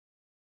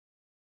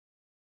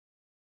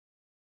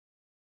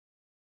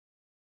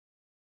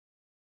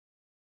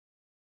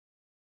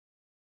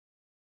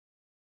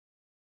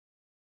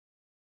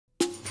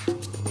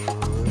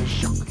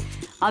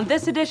On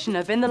this edition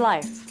of In the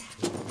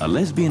Life, a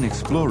lesbian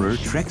explorer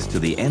treks to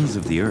the ends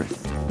of the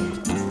earth,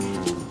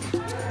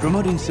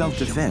 promoting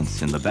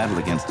self-defense in the battle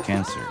against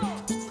cancer,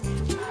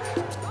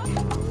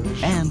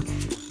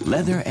 and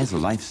leather as a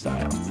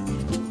lifestyle.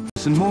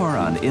 Listen more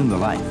on In the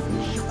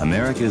Life,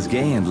 America's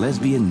gay and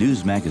lesbian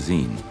news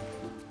magazine.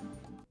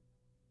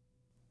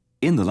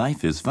 In the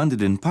Life is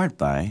funded in part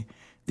by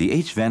the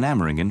H. Van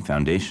Ameringen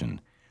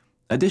Foundation.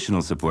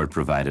 Additional support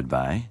provided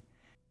by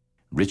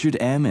Richard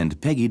M.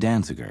 and Peggy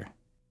Danziger,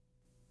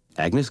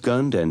 Agnes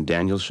Gund and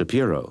Daniel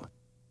Shapiro,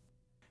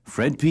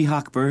 Fred P.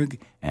 Hochberg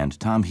and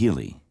Tom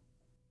Healy,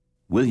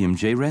 William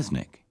J.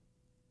 Resnick,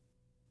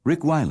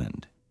 Rick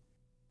Weiland,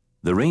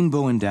 the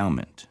Rainbow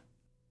Endowment,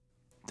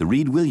 the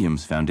Reed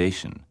Williams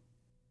Foundation,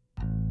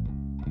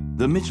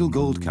 the Mitchell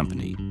Gold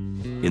Company,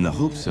 in the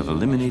hopes of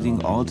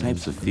eliminating all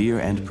types of fear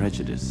and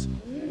prejudice.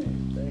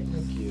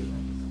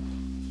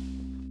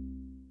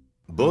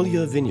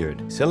 Beaulieu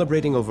Vineyard,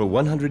 celebrating over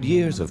 100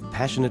 years of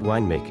passionate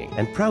winemaking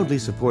and proudly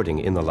supporting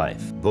In the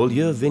Life.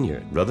 Beaulieu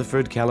Vineyard,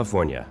 Rutherford,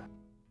 California.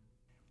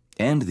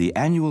 And the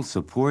annual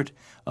support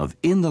of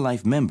In the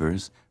Life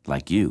members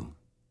like you.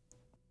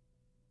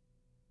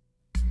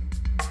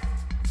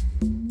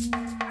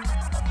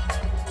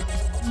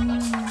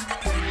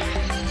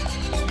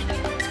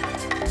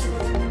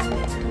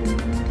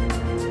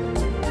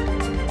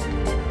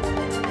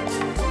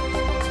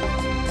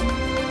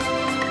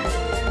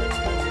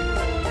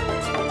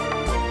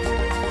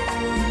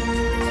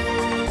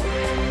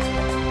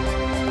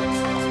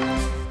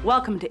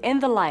 welcome to In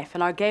the Life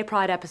and our Gay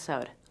Pride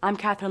episode. I'm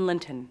Katherine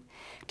Linton.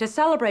 To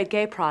celebrate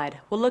Gay Pride,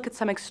 we'll look at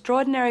some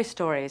extraordinary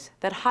stories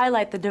that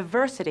highlight the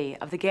diversity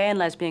of the gay and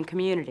lesbian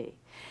community.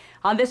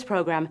 On this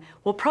program,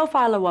 we'll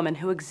profile a woman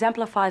who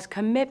exemplifies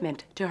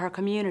commitment to her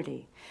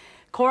community.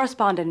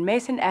 Correspondent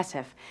Mason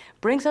Essef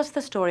brings us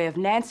the story of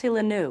Nancy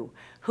Lanoue,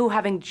 who,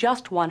 having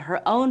just won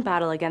her own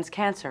battle against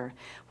cancer,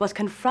 was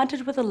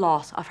confronted with the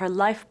loss of her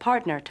life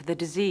partner to the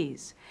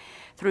disease.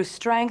 Through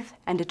strength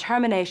and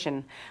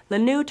determination,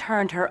 Lanoue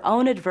turned her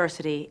own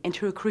adversity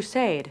into a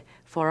crusade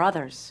for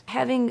others.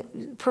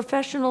 Having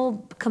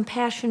professional,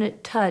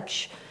 compassionate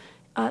touch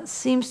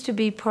seems to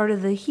be part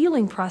of the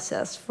healing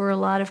process for a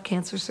lot of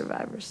cancer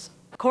survivors.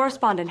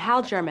 Correspondent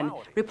Hal German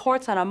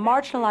reports on a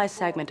marginalized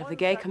segment of the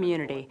gay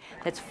community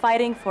that's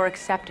fighting for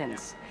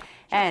acceptance.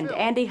 And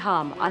Andy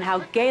Hum on how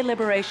gay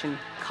liberation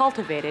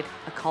cultivated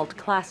a cult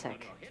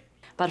classic.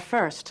 But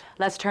first,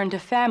 let's turn to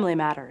family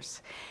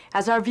matters.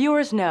 As our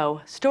viewers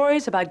know,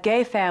 stories about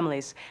gay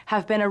families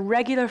have been a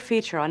regular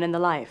feature on In the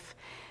Life.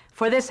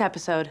 For this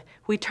episode,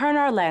 we turn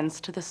our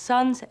lens to the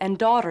sons and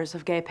daughters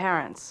of gay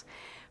parents.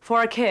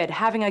 For a kid,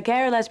 having a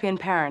gay or lesbian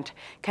parent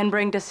can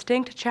bring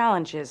distinct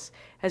challenges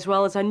as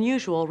well as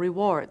unusual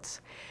rewards.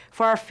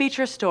 For our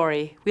feature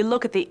story, we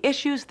look at the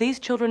issues these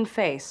children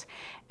face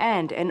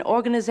and an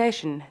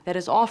organization that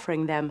is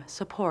offering them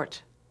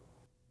support.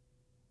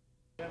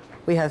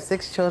 We have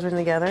 6 children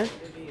together,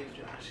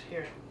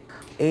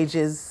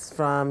 ages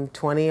from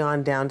 20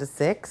 on down to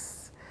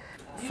 6.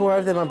 4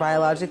 of them are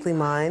biologically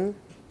mine,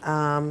 2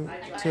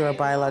 are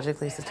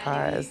biologically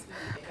Satara's.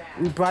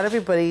 We brought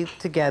everybody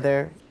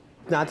together,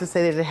 not to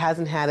say that it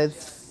hasn't had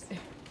its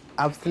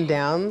ups and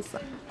downs.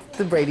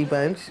 The Brady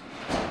Bunch.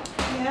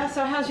 Yeah,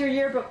 so how's your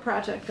yearbook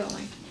project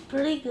going?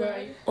 Pretty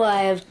good. Well,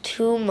 I have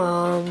 2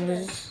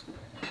 moms.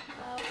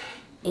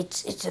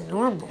 It's a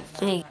normal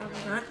thing.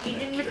 I'm not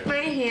eating with my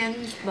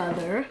hands,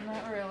 Mother.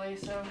 Not really,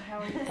 so how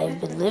are you? I've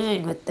been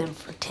living with them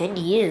for 10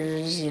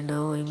 years, you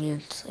know. I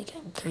mean, it's like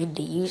I'm kind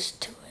of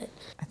used to it.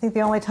 I think the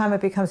only time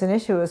it becomes an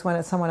issue is when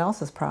it's someone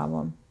else's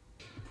problem.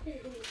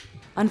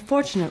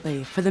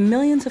 Unfortunately, for the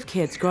millions of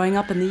kids growing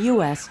up in the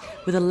U.S.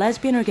 with a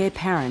lesbian or gay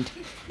parent,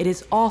 it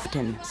is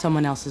often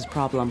someone else's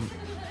problem.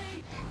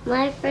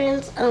 My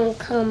friends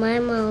call my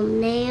mom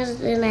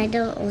names and I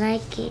don't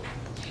like it.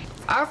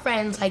 Our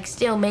friends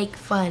still make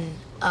fun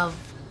of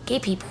gay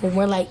people.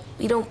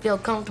 We don't feel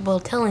comfortable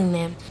telling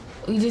them.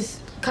 We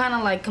just kind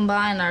of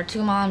combine our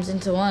 2 moms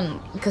into one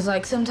because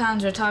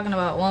sometimes we're talking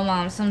about one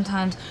mom,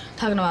 sometimes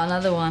talking about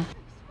another one.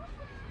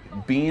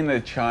 Being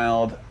a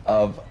child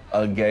of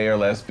a gay or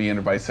lesbian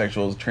or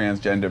bisexual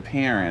transgender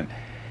parent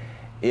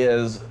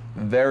is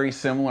very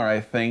similar,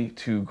 I think,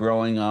 to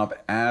growing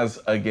up as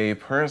a gay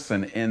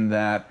person in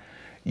that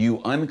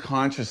you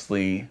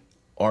unconsciously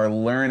are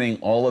learning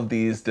all of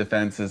these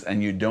defenses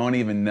and you don't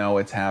even know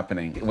it's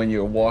happening. When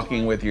you're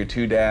walking with your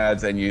 2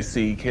 dads and you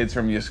see kids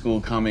from your school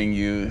coming,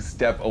 you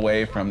step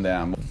away from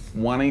them.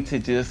 Wanting to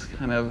just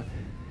kind of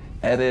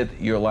edit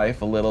your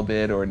life a little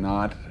bit or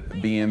not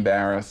be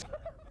embarrassed.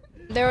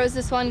 There was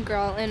this one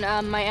girl in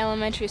my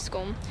elementary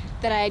school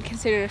that I had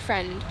considered a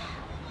friend.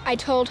 I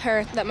told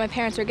her that my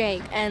parents were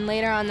gay, and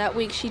later on that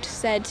week she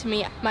said to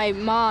me, my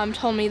mom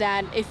told me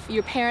that if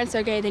your parents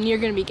are gay, then you're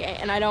gonna be gay,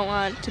 and I don't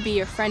want to be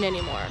your friend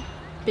anymore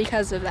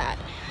because of that.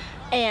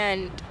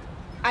 And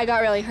I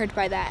got really hurt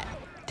by that.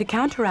 To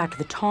counteract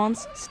the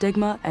taunts,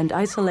 stigma, and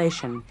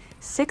isolation,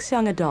 6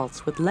 young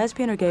adults with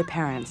lesbian or gay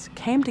parents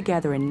came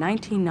together in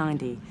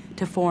 1990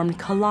 to form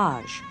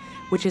Collage,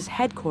 which is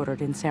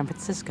headquartered in San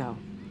Francisco.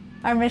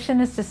 Our mission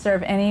is to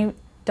serve any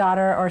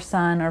daughter or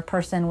son or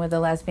person with a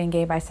lesbian,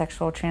 gay,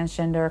 bisexual,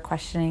 transgender, or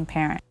questioning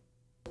parent.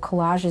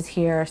 Collage is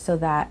here so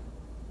that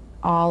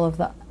all of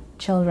the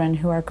children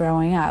who are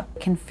growing up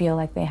can feel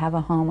like they have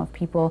a home of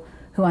people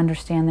who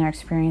understand their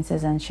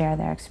experiences and share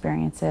their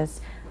experiences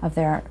of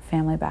their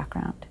family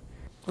background.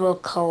 Well,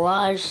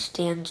 collage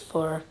stands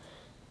for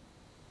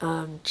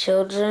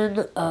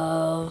children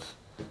of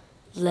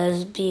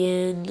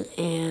lesbian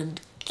and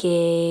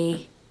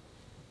gay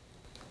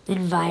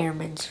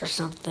environments or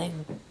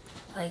something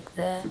like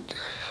that.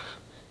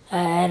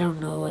 I don't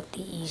know what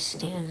the E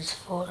stands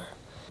for.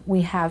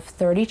 We have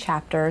 30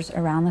 chapters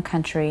around the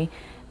country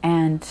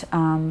and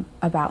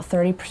about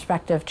 30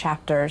 prospective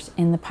chapters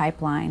in the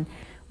pipeline.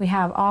 We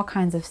have all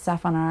kinds of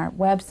stuff on our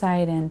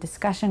website and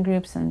discussion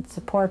groups and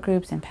support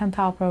groups and pen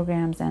pal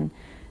programs and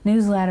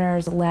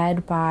newsletters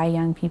led by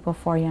young people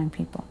for young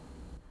people.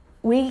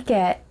 We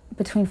get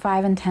between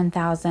 5,000 and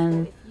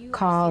 10,000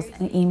 calls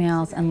and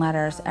emails and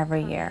letters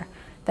every year.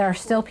 There are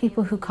still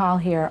people who call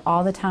here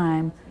all the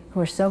time who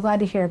are so glad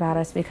to hear about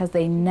us because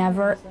they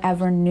never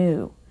ever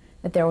knew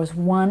that there was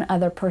one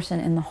other person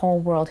in the whole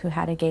world who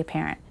had a gay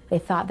parent. They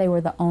thought they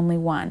were the only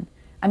one.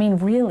 I mean,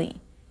 really,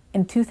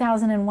 in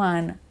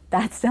 2001,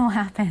 that still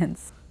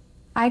happens.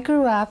 I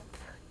grew up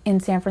in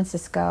San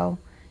Francisco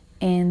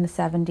in the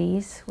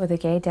 70s with a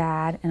gay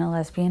dad and a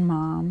lesbian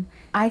mom.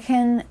 I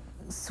can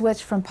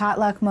switch from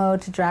potluck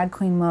mode to drag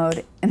queen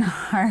mode in a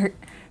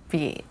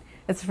heartbeat.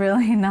 It's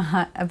really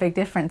not a big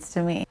difference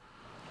to me.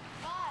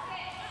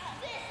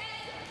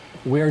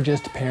 We're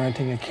just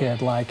parenting a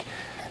kid like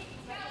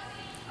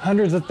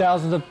hundreds of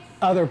thousands of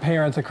other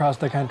parents across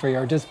the country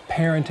are just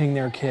parenting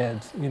their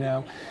kids, you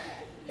know?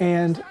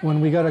 And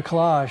when we go to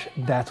collage,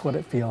 that's what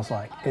it feels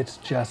like. It's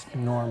just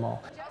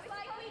normal.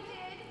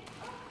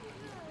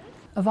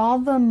 Of all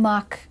the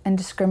muck and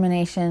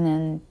discrimination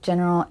and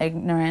general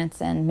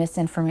ignorance and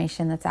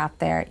misinformation that's out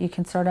there, you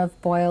can sort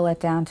of boil it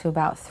down to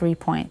about 3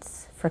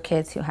 points for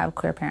kids who have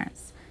queer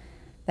parents.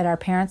 That our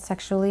parents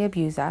sexually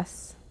abuse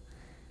us,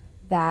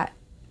 that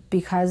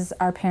because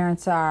our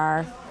parents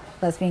are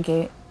lesbian,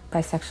 gay,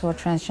 bisexual, or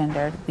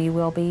transgendered, we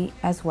will be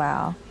as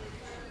well,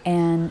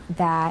 and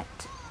that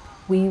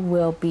we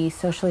will be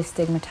socially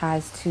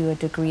stigmatized to a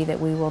degree that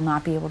we will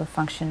not be able to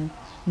function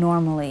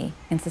normally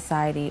in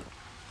society.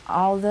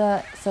 All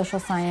the social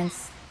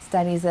science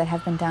studies that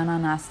have been done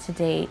on us to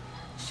date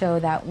show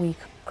that we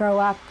grow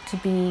up to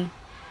be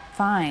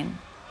fine.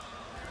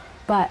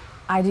 But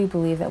I do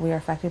believe that we are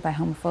affected by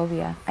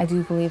homophobia. I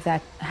do believe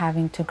that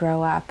having to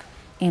grow up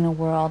in a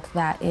world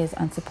that is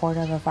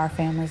unsupportive of our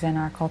families and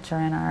our culture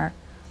and our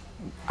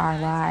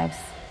lives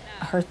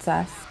hurts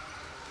us.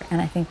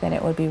 And I think that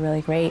it would be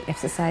really great if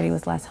society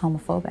was less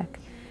homophobic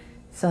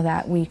so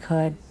that we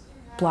could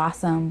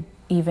blossom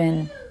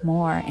even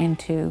more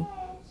into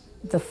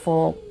the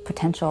full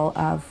potential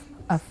of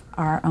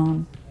our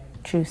own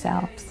true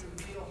selves.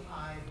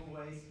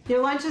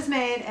 Your lunch is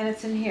made and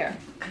it's in here.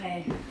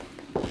 Okay.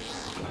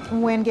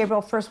 When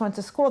Gabriel first went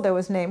to school, there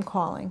was name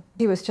calling.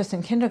 He was just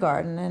in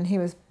kindergarten and he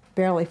was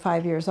barely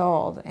 5 years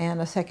old,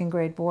 and a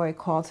second-grade boy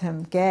called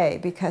him gay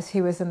because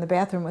he was in the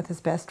bathroom with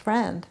his best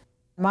friend.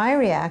 My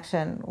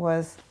reaction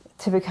was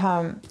to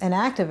become an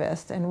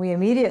activist, and we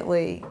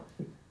immediately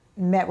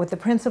met with the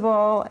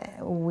principal.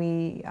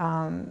 We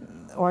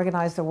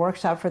organized a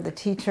workshop for the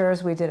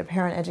teachers. We did a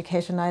parent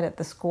education night at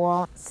the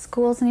school.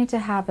 Schools need to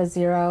have a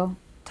zero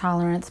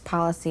tolerance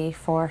policy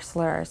for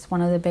slurs.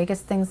 One of the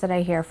biggest things that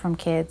I hear from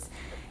kids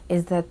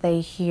is that they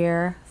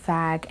hear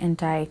fag and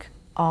dyke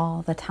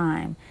all the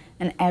time.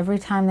 And every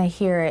time they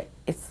hear it,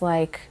 it's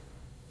like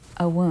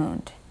a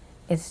wound.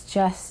 It's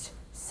just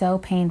so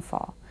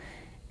painful.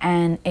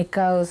 And it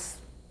goes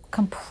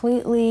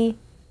completely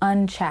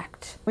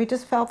unchecked. We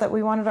just felt that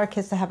we wanted our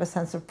kids to have a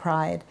sense of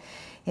pride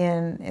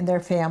in their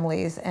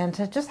families and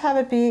to just have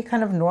it be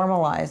kind of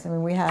normalized. I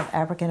mean, we have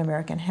African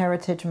American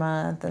Heritage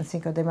Month and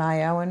Cinco de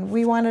Mayo, and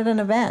we wanted an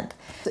event.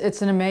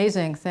 It's an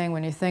amazing thing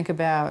when you think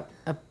about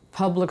a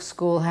public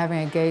school having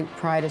a gay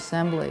pride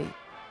assembly.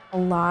 A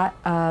lot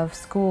of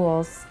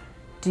schools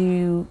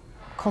do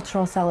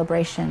cultural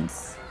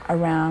celebrations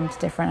around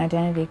different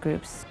identity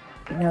groups.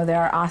 You know, there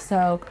are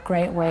also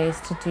great ways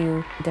to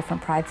do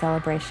different pride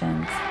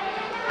celebrations.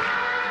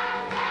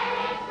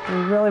 We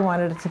really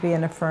wanted it to be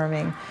an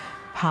affirming,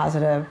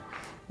 positive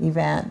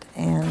event,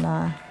 and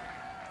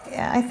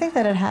I think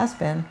that it has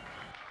been.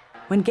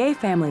 When gay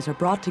families are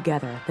brought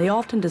together, they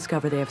often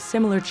discover they have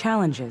similar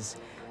challenges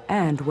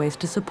and ways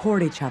to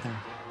support each other.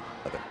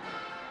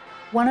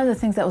 One of the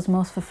things that was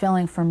most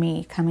fulfilling for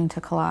me coming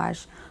to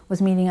collage was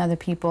meeting other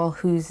people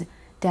whose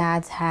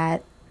dads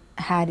had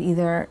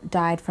either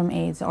died from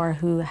AIDS or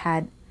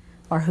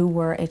who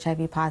were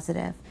HIV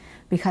positive,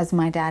 because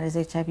my dad is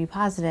HIV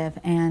positive,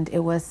 and it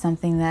was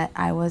something that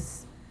I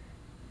was,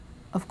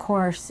 of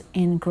course,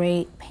 in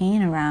great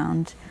pain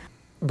around.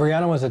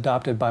 Brianna was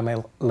adopted by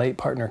my late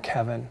partner,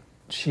 Kevin.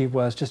 She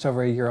was just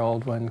over a year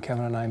old when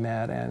Kevin and I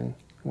met, and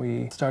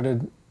we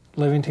started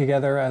living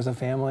together as a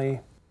family.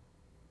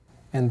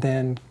 And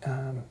then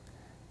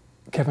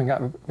Kevin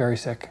got very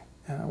sick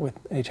with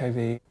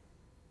HIV.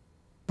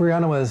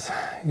 Brianna was,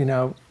 you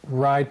know,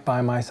 right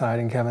by my side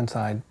and Kevin's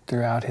side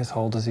throughout his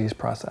whole disease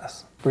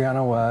process.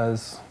 Brianna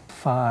was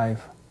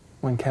 5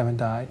 when Kevin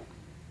died.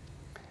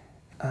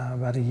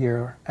 About a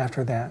year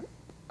after that,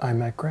 I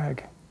met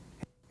Greg.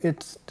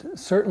 It's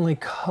certainly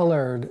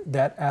colored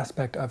that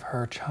aspect of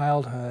her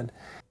childhood,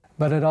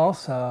 but it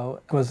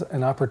also was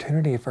an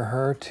opportunity for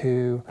her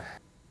to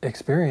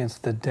experience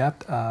the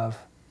depth of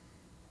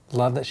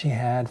love that she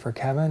had for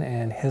Kevin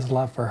and his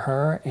love for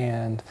her,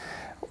 and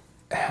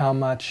how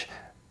much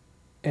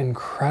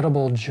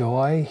incredible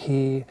joy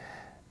he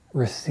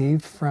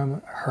received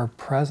from her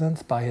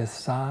presence by his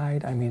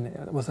side. I mean,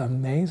 it was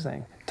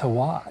amazing to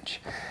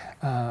watch.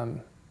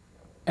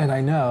 And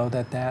I know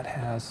that that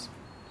has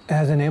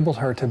enabled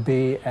her to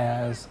be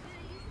as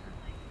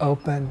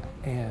open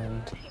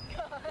and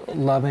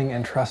loving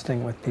and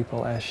trusting with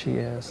people as she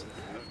is.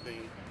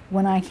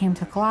 When I came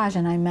to Collage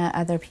and I met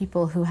other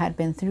people who had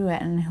been through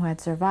it and who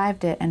had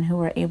survived it and who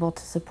were able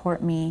to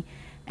support me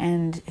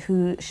and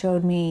who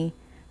showed me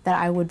that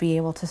I would be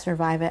able to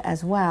survive it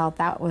as well,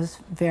 that was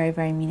very,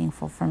 very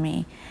meaningful for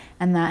me.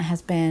 And that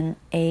has been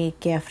a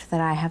gift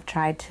that I have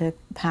tried to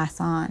pass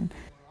on.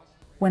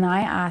 When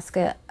I ask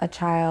a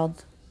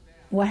child,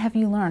 what have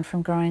you learned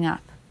from growing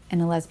up in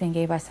a lesbian,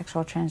 gay,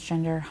 bisexual,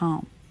 transgender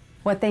home?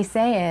 What they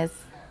say is,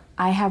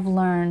 I have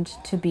learned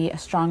to be a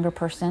stronger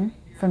person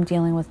from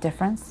dealing with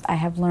difference. I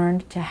have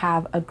learned to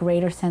have a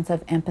greater sense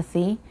of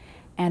empathy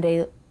and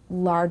a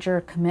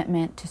larger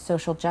commitment to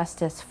social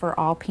justice for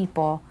all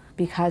people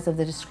because of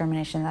the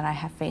discrimination that I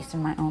have faced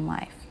in my own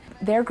life.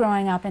 They're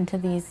growing up into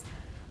these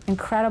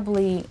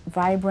incredibly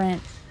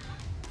vibrant,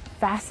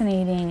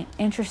 fascinating,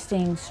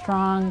 interesting,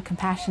 strong,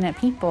 compassionate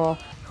people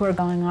who are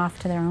going off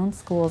to their own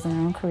schools and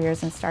their own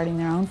careers and starting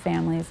their own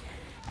families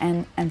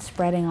and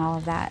spreading all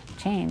of that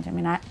change. I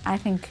mean, I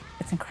think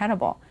it's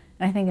incredible.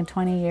 And I think in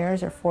 20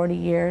 years or 40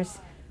 years,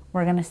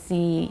 we're going to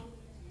see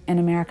an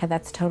America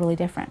that's totally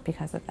different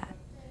because of that.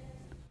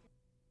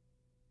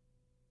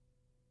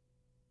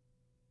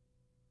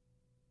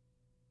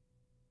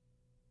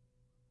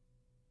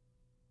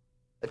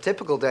 A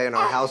typical day in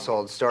our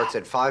household starts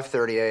at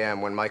 5:30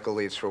 a.m. when Michael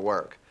leaves for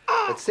work.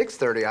 At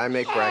 6:30, I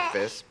make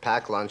breakfast,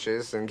 pack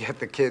lunches, and get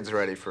the kids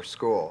ready for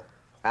school.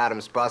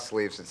 Adam's bus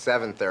leaves at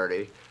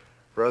 7:30.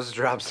 Rosa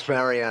drops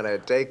Mariana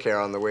at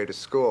daycare on the way to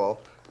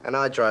school, and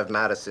I drive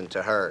Madison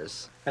to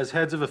hers. As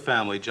heads of a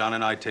family, John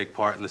and I take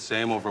part in the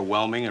same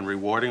overwhelming and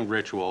rewarding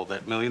ritual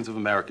that millions of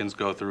Americans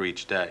go through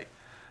each day.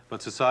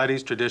 But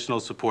society's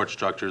traditional support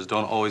structures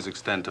don't always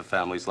extend to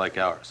families like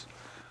ours.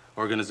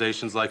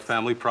 Organizations like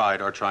Family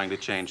Pride are trying to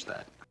change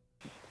that.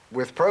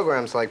 With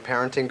programs like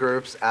parenting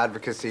groups,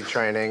 advocacy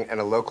training, and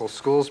a local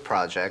schools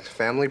project,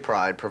 Family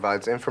Pride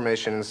provides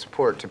information and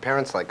support to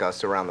parents like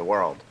us around the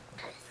world.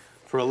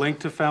 For a link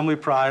to Family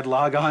Pride,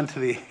 log on to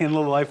the In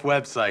the Life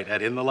website at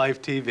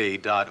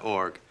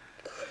inthelifetv.org.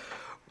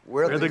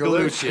 We're the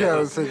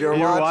Galuccios, and you're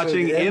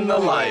watching In the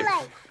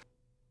Life.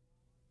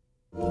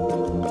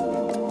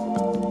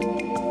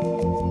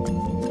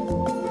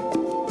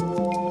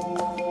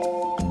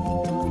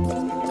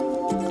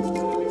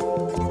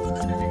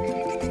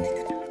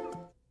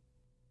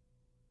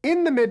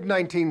 In the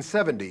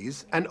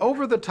mid-1970s, an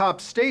over-the-top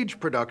stage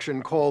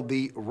production called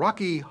the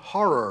Rocky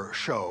Horror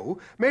Show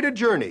made a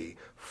journey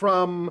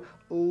from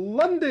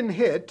London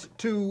hit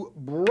to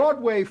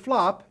Broadway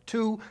flop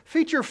to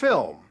feature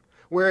film,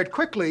 where it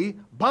quickly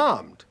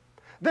bombed.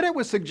 Then it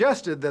was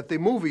suggested that the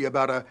movie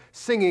about a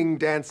singing,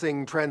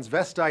 dancing,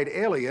 transvestite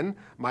alien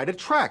might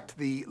attract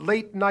the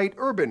late-night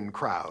urban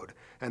crowd,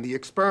 and the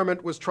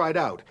experiment was tried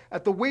out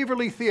at the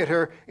Waverly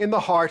Theater in the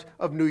heart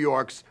of New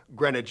York's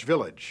Greenwich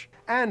Village.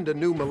 And a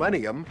new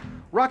millennium,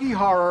 Rocky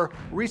Horror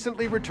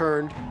recently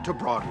returned to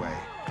Broadway.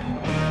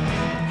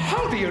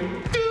 How do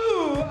you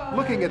do?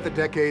 Looking at the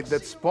decade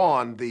that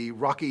spawned the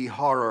Rocky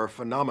Horror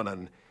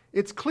phenomenon,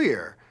 it's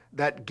clear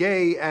that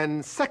gay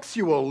and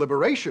sexual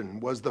liberation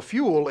was the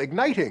fuel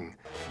igniting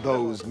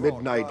those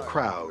midnight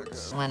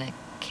crowds. When it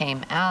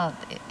came out,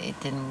 it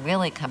didn't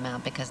really come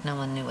out because no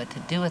one knew what to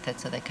do with it,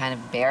 so they kind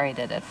of buried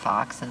it at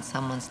Fox, and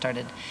someone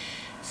started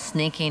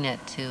sneaking it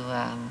to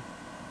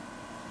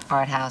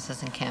art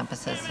houses and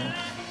campuses, and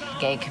the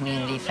gay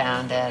community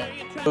found it.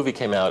 The movie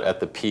came out at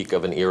the peak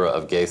of an era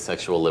of gay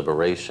sexual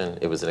liberation.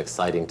 It was an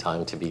exciting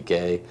time to be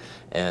gay,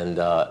 and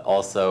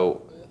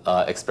also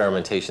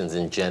experimentations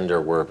in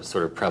gender were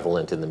sort of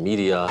prevalent in the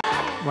media.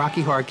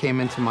 Rocky Horror came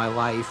into my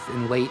life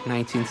in late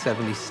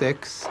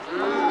 1976,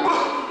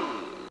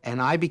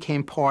 and I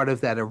became part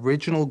of that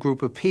original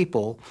group of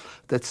people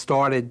that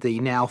started the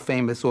now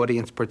famous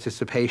audience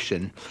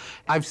participation.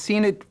 I've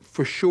seen it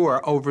for sure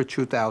over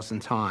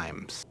 2,000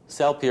 times.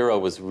 Sal Piro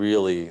was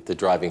really the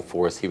driving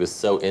force. He was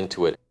so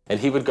into it. And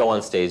he would go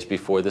on stage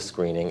before the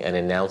screening and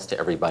announce to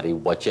everybody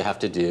what you have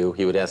to do.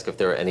 He would ask if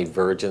there are any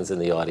virgins in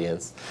the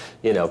audience,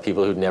 you know,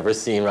 people who'd never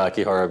seen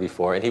Rocky Horror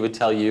before, and he would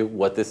tell you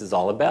what this is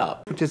all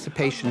about.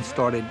 Participation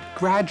started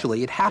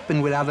gradually. It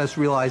happened without us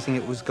realizing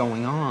it was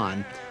going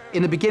on.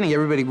 In the beginning,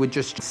 everybody would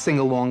just sing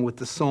along with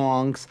the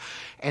songs.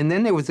 And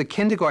then there was a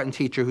kindergarten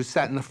teacher who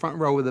sat in the front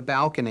row of the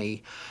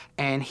balcony,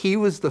 and he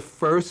was the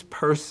first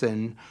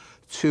person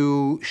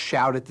to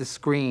shout at the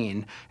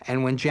screen.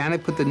 And when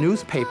Janet put the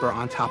newspaper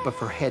on top of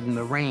her head in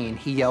the rain,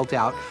 he yelled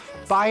out,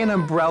 "Buy an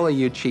umbrella,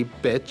 you cheap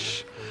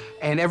bitch."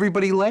 And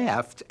everybody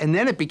laughed. And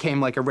then it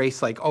became like a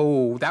race, like,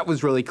 oh, that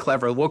was really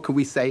clever. What could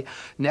we say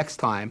next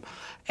time?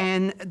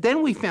 And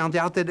then we found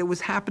out that it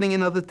was happening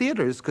in other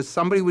theaters, because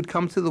somebody would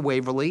come to the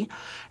Waverly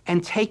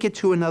and take it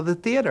to another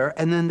theater,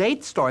 and then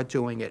they'd start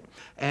doing it.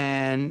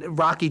 And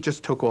Rocky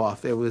just took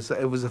off. It was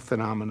a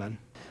phenomenon.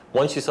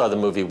 Once you saw the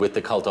movie with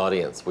the cult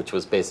audience, which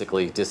was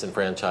basically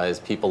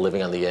disenfranchised, people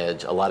living on the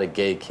edge, a lot of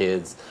gay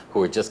kids who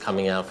were just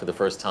coming out for the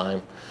first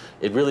time,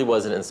 it really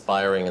was an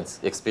inspiring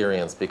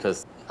experience,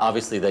 because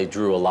obviously they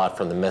drew a lot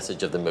from the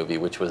message of the movie,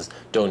 which was,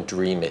 don't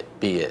dream it,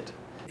 be it.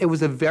 It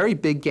was a very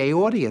big gay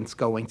audience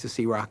going to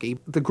see Rocky.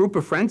 The group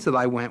of friends that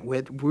I went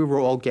with, we were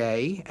all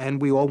gay,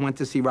 and we all went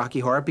to see Rocky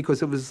Horror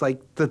because it was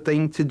like the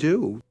thing to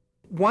do.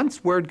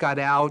 Once word got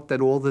out that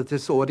all of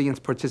this audience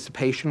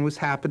participation was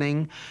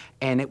happening,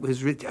 and it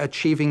was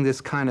achieving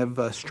this kind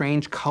of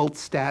strange cult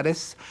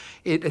status,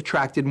 it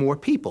attracted more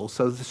people,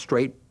 so the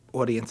straight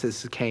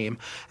audiences came.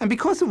 And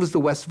because it was the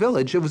West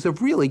Village, it was a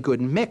really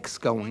good mix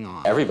going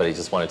on. Everybody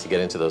just wanted to get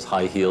into those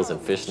high heels and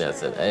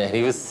fishnets, and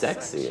he was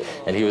sexy.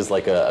 And he was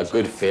like a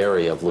good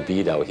fairy of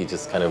libido. He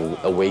just kind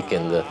of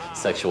awakened the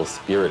sexual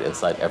spirit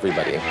inside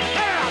everybody.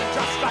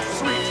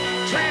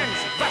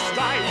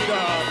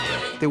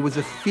 There was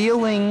a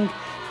feeling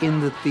in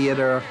the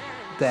theater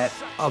that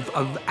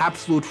of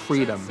absolute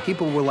freedom.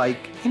 People were like,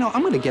 you know,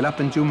 I'm going to get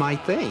up and do my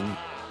thing.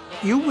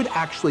 You would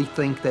actually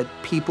think that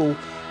people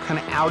kind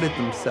of outed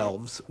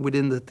themselves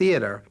within the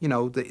theater, you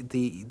know,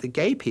 the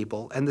gay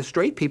people, and the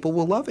straight people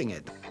were loving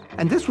it.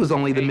 And this was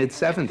only the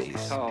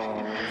mid-'70s.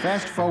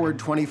 Fast forward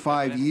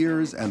 25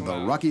 years, and the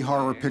Rocky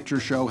Horror Picture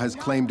Show has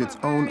claimed its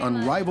own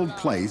unrivaled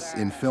place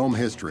in film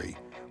history,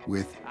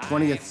 with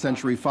 20th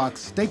Century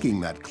Fox staking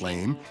that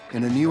claim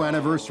in a new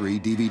anniversary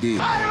DVD.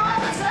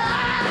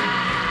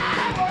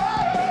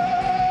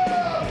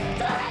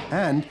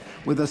 And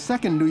with a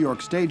second New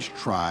York stage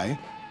try,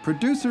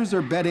 producers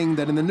are betting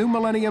that in the new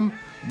millennium,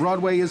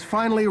 Broadway is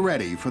finally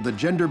ready for the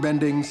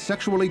gender-bending,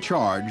 sexually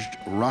charged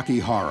Rocky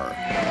Horror.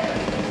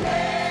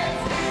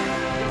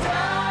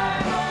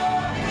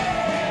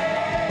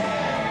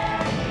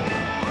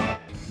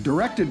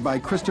 Directed by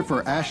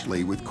Christopher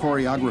Ashley with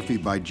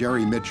choreography by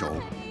Jerry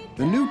Mitchell,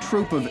 the new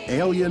troupe of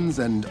aliens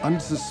and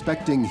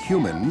unsuspecting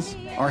humans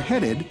are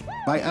headed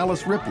by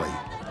Alice Ripley,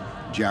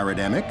 Jared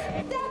Emick,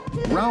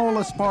 Raul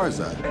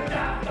Esparza,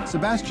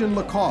 Sebastian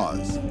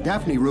Lacause,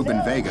 Daphne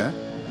Rubin Vega,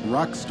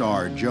 rock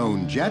star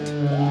Joan Jett,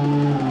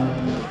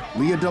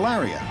 Leah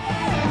Delaria,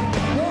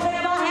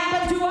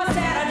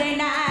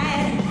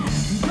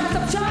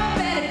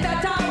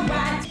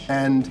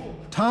 and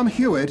Tom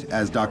Hewitt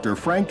as Dr.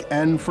 Frank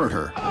N.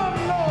 Furter.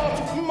 I'm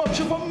not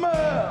much of a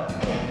man,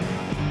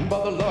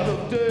 by the light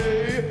of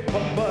day,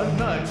 but by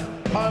night,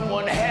 I'm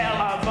one hell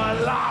of a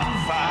lover.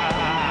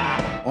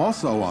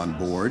 Also on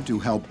board to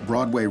help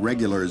Broadway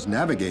regulars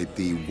navigate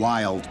the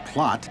wild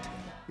plot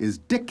is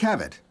Dick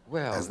Cavett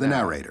as the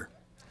narrator.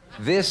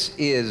 This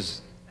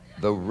is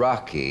the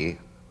Rocky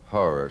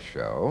Horror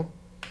Show.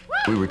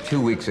 We were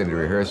 2 weeks into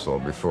rehearsal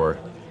before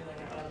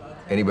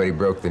anybody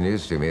broke the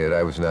news to me that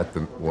I was not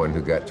the one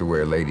who got to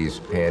wear ladies'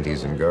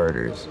 panties and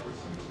garters.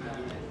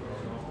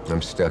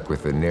 I'm stuck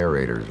with the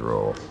narrator's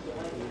role.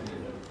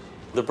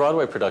 The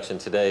Broadway production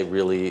today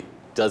really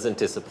doesn't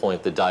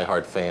disappoint the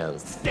diehard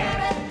fans.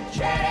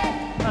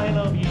 I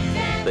love you.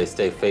 They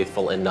stay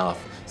faithful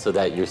enough so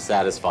that you're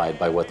satisfied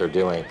by what they're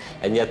doing,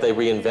 and yet they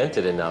reinvent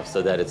it enough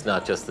so that it's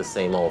not just the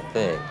same old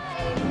thing.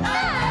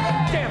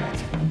 Damn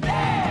it.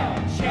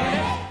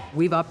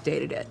 We've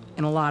updated it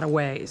in a lot of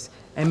ways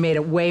and made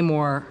it way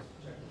more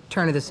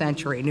turn of the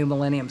century, new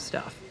millennium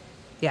stuff.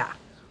 Yeah.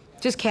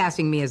 Just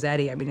casting me as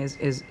Eddie, I mean,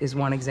 is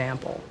one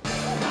example.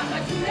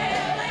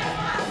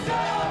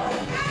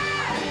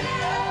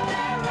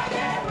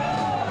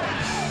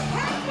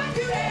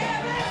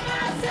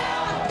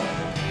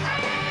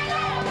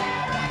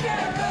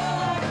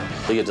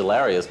 Leah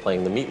Delaria is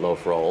playing the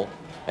Meatloaf role,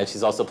 and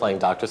she's also playing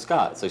Dr.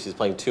 Scott, so she's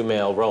playing two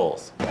male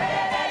roles.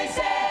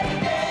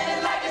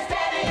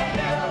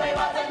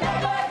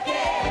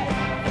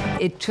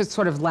 It just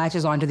sort of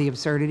latches onto the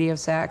absurdity of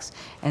sex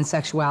and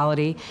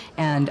sexuality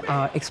and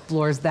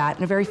explores that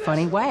in a very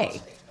funny way.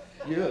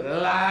 You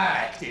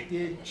liked it,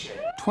 didn't you?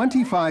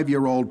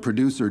 25-year-old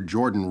producer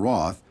Jordan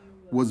Roth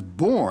was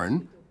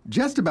born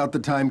just about the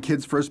time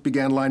kids first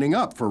began lining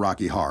up for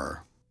Rocky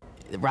Horror.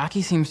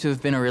 Rocky seems to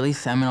have been a really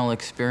seminal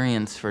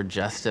experience for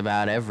just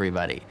about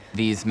everybody.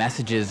 These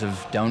messages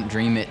of don't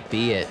dream it,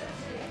 be it,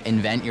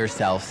 invent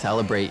yourself,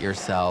 celebrate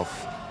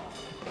yourself,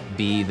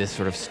 be the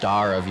sort of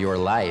star of your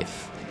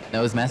life.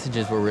 Those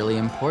messages were really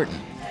important.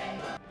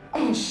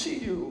 I see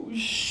you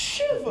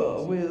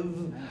shiver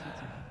with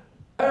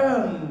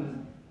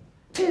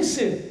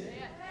anticipation.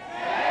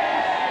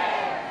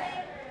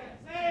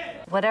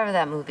 whatever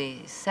that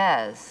movie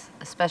says,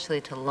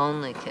 especially to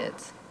lonely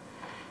kids,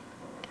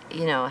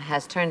 you know,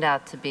 has turned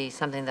out to be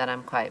something that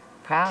I'm quite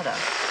proud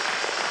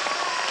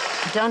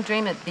of. Don't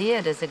Dream It, Be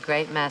It is a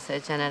great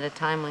message, and at a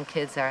time when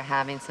kids are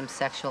having some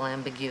sexual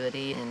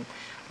ambiguity and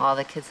all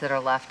the kids that are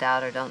left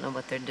out or don't know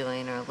what they're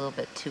doing or a little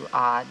bit too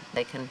odd,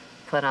 they can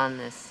put on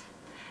this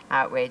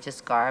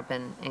outrageous garb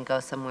and go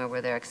somewhere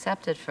where they're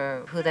accepted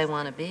for who they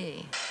want to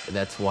be.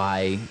 That's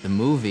why the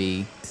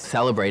movie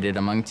celebrated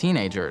among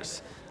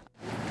teenagers.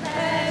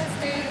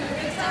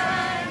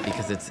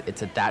 Because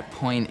it's at that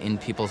point in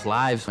people's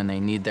lives when they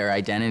need their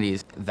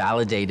identities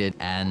validated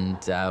and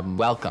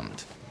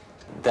welcomed.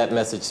 That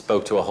message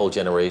spoke to a whole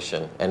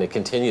generation, and it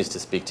continues to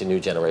speak to new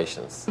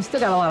generations. We've still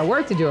got a lot of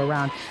work to do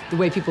around the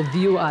way people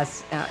view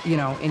us, you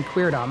know, in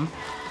queerdom.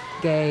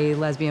 Gay,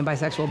 lesbian,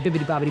 bisexual,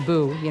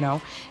 bibbidi-bobbidi-boo, you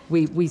know.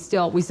 We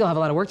still have a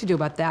lot of work to do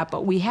about that,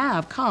 but we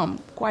have come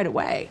quite a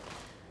way.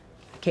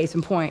 Case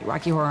in point,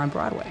 Rocky Horror on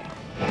Broadway.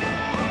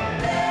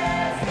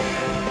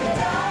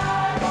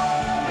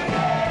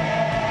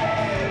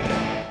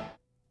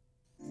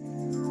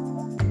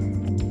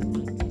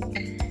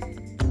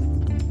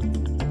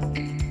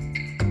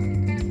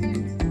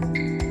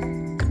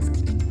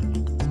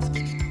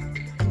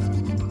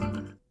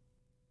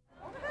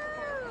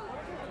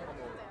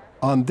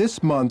 On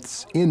this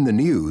month's In the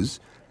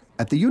News,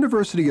 at the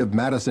University of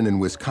Madison in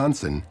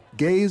Wisconsin,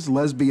 gays,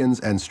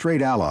 lesbians, and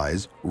straight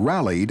allies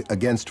rallied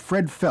against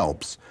Fred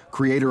Phelps,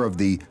 creator of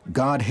the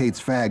God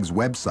Hates Fags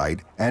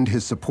website, and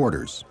his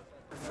supporters.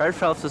 Fred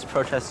Phelps was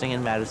protesting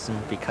in Madison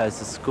because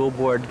the school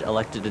board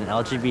elected an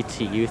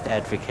LGBT youth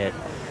advocate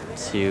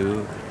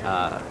to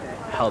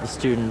help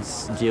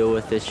students deal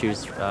with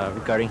issues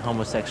regarding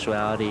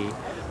homosexuality.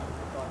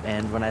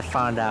 And when I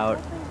found out,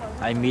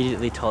 I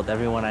immediately told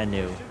everyone I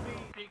knew.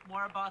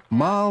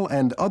 Mal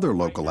and other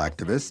local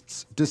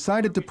activists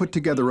decided to put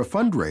together a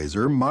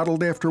fundraiser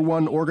modeled after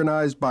one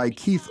organized by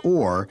Keith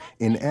Orr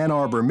in Ann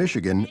Arbor,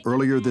 Michigan,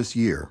 earlier this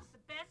year.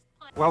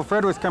 Well,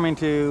 Fred was coming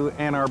to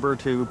Ann Arbor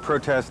to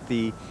protest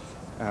the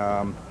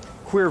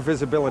Queer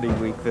Visibility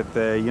Week that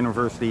the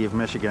University of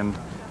Michigan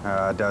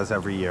does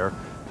every year.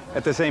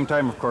 At the same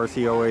time, of course,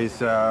 he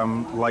always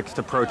likes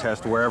to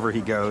protest wherever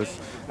he goes,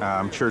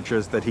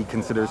 churches that he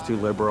considers too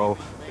liberal,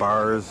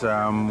 bars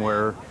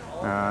where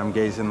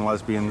gays and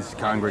lesbians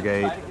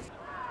congregate.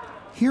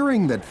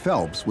 Hearing that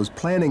Phelps was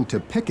planning to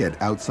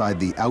picket outside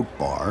the Out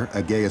Bar,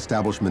 a gay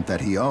establishment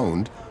that he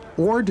owned,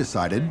 Orr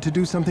decided to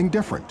do something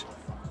different.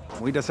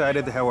 We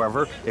decided,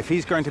 however, if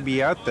he's going to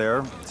be out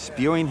there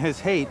spewing his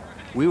hate,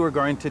 we were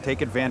going to take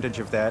advantage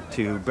of that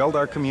to build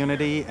our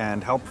community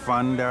and help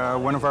fund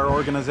one of our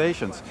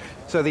organizations.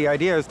 So the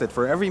idea is that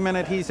for every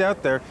minute he's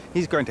out there,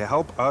 he's going to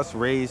help us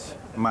raise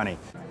money.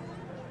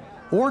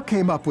 Orr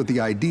came up with the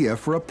idea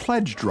for a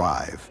pledge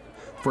drive.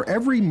 For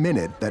every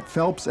minute that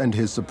Phelps and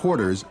his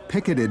supporters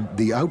picketed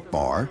the Out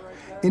Bar,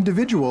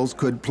 individuals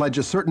could pledge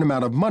a certain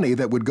amount of money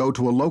that would go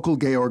to a local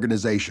gay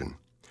organization.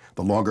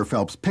 The longer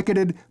Phelps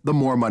picketed, the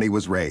more money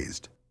was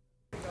raised.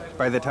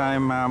 By the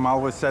time all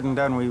was said and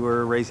done, we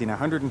were raising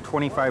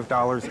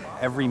 $125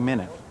 every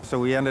minute. So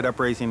we ended up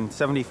raising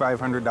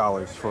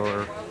 $7,500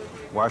 for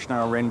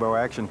Washtenaw Rainbow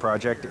Action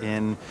Project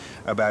in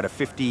about a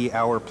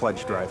 50-hour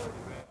pledge drive.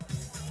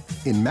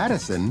 In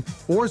Madison,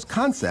 Orr's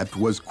concept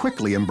was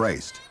quickly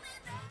embraced.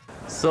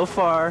 So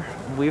far,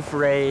 we've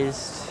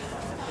raised,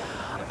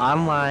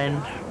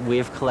 online,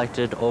 we've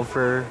collected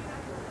over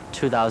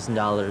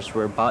 $2,000.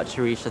 We're about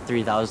to reach the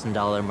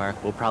 $3,000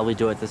 mark. We'll probably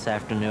do it this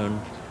afternoon.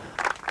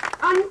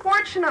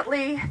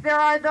 Unfortunately, there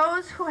are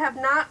those who have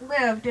not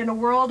lived in a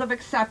world of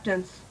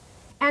acceptance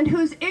and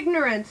whose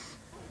ignorance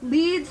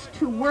leads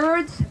to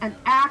words and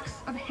acts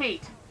of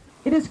hate.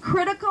 It is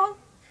critical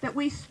that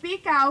we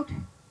speak out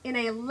in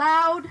a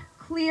loud,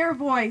 clear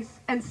voice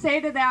and say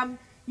to them,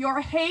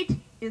 your hate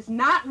is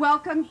not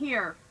welcome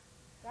here.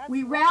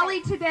 We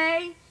rally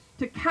today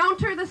to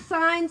counter the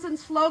signs and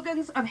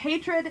slogans of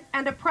hatred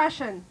and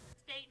oppression.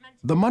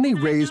 The money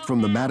raised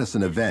from the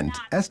Madison event,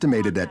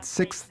 estimated at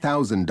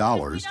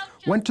 $6,000,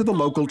 went to the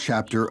local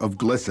chapter of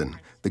GLSEN,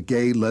 the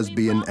Gay,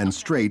 Lesbian, and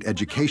Straight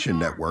Education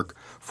Network,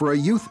 for a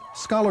youth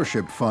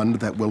scholarship fund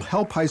that will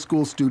help high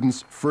school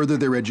students further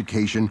their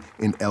education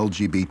in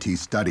LGBT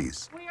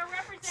studies.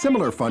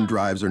 Similar fund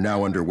drives are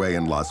now underway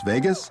in Las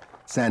Vegas,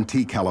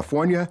 Santee,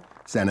 California,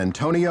 San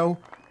Antonio,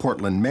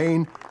 Portland,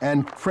 Maine,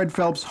 and Fred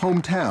Phelps'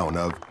 hometown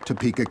of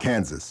Topeka,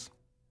 Kansas.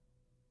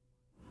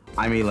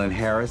 I'm Elin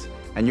Harris,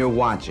 and you're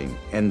watching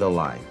In the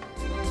Life.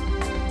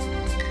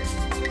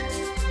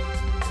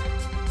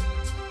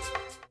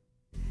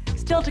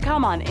 Still to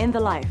come on In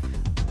the Life.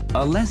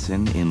 A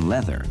lesson in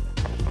leather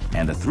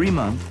and a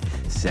 3-month,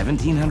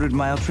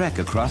 1,700-mile trek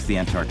across the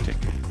Antarctic.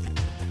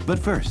 But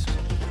first,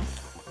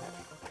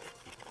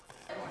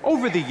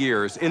 over the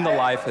years, In the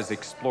Life has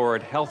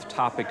explored health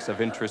topics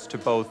of interest to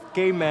both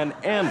gay men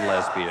and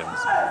lesbians,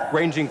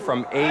 ranging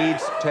from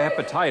AIDS to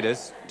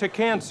hepatitis to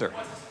cancer.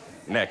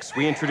 Next,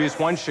 we introduce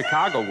one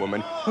Chicago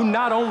woman who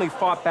not only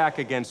fought back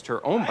against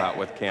her own bout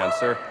with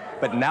cancer,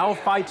 but now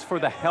fights for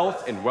the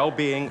health and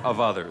well-being of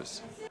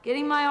others.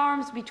 getting my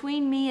arms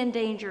between me and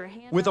danger.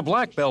 With a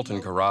black belt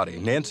in karate,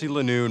 Nancy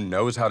Lanoue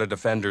knows how to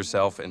defend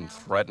herself in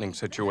threatening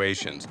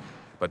situations.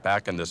 But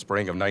back in the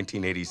spring of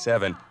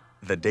 1987,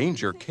 the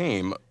danger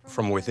came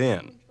from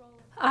within.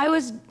 I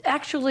was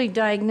actually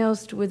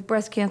diagnosed with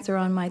breast cancer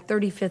on my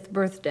 35th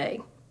birthday.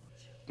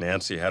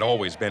 Nancy had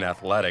always been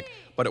athletic,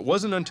 but it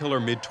wasn't until her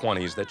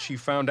mid-20s that she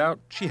found out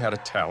she had a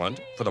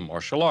talent for the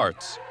martial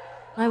arts.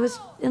 I was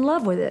in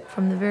love with it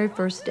from the very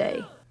first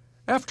day.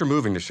 After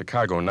moving to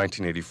Chicago in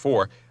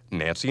 1984,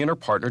 Nancy and her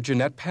partner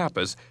Jeanette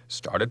Pappas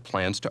started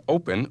plans to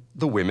open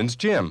the women's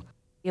gym.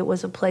 It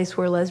was a place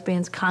where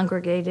lesbians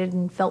congregated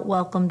and felt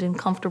welcomed and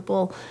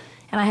comfortable,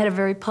 and I had a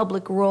very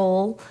public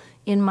role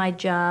in my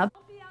job.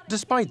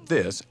 Despite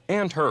this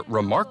and her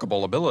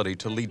remarkable ability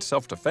to lead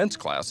self-defense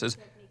classes,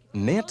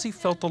 Nancy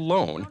felt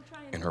alone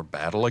in her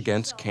battle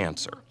against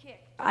cancer.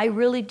 I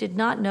really did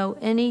not know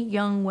any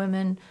young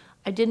women.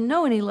 I didn't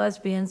know any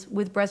lesbians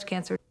with breast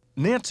cancer.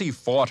 Nancy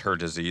fought her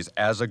disease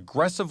as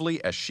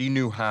aggressively as she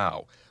knew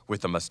how,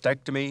 with a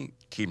mastectomy,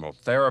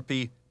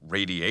 chemotherapy,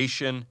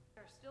 radiation,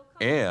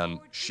 and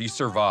she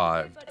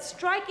survived.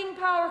 Striking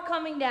power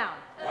coming down.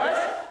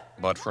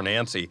 But for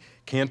Nancy,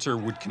 cancer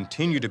would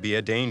continue to be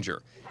a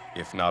danger,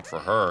 if not for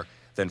her,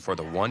 then for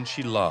the one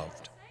she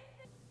loved.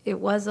 It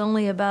was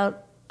only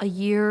about a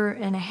year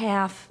and a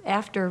half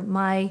after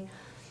my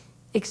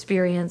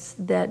experience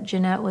that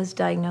Jeanette was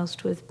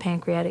diagnosed with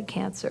pancreatic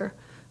cancer,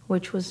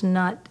 which was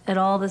not at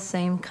all the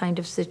same kind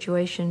of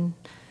situation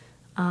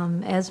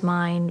as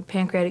mine.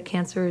 Pancreatic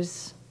cancer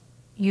is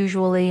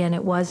usually, and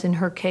it was in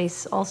her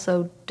case,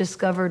 also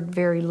discovered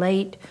very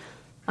late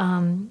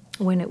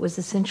when it was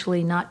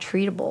essentially not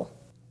treatable.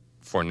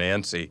 For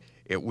Nancy,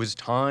 it was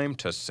time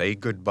to say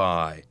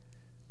goodbye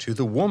to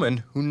the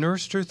woman who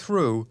nursed her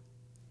through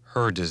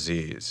her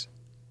disease.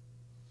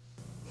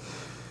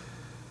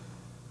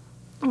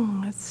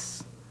 Oh,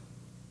 it's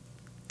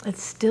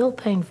still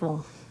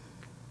painful.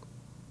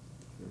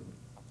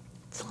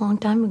 It's a long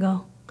time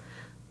ago.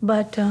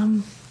 But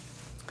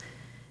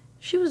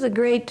she was a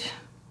great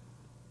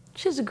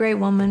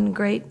woman,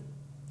 great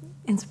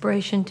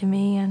inspiration to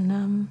me,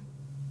 and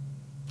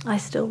I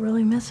still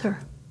really miss her.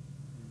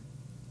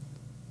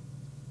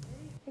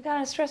 You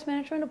got a stress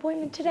management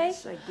appointment today?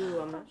 Yes, I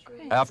do. I'm not sure.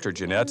 After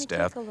Jeanette's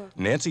death,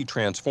 Nancy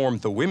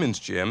transformed the women's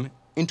gym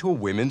into a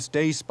women's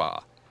day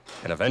spa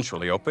and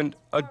eventually opened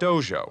a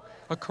dojo,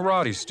 a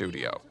karate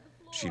studio.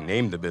 She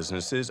named the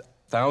businesses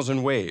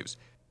 1,000 Waves.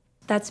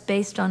 That's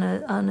based on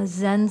a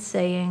Zen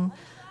saying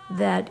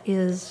that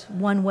is,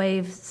 one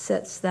wave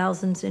sets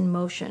thousands in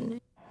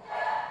motion.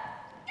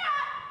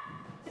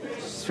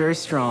 She's very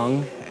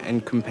strong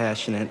and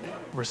compassionate.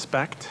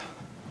 Respect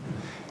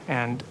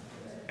and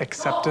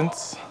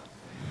acceptance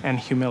and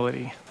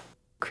humility.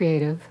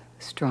 Creative,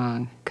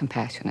 strong,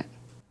 compassionate.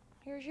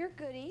 Here's your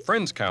goodies.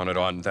 Friends counted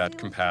on that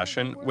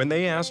compassion when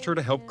they asked her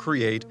to help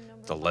create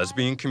the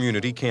Lesbian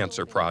Community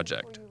Cancer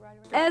Project.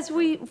 As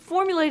we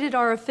formulated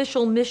our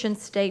official mission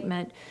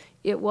statement,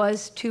 it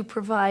was to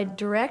provide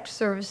direct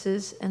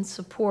services and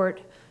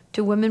support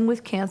to women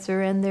with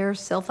cancer and their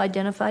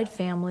self-identified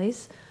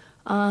families,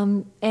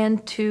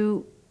 and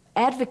to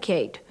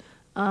advocate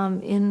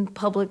in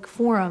public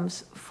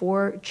forums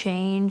for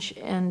change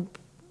and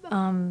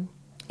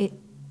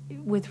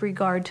with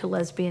regard to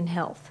lesbian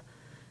health.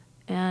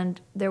 And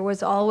there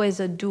was always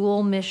a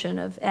dual mission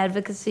of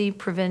advocacy,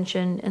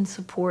 prevention, and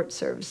support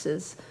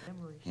services.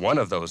 One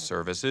of those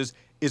services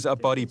is a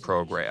buddy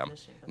program.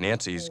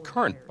 Nancy's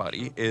current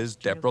buddy is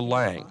Deborah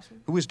Lang,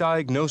 who was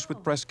diagnosed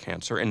with breast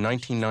cancer in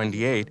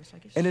 1998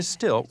 and is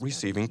still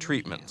receiving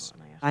treatments.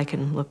 I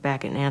can look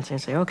back at Nancy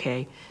and say,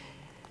 okay,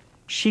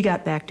 she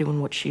got back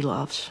doing what she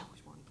loves.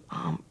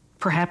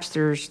 Perhaps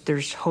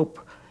there's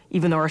hope,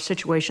 even though our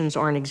situations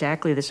aren't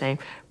exactly the same,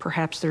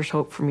 perhaps there's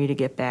hope for me to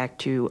get back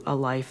to a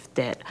life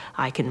that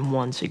I can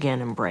once again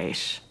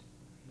embrace.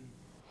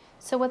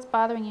 So what's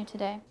bothering you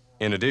today?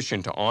 In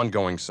addition to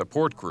ongoing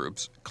support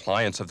groups,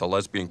 clients of the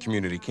Lesbian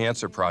Community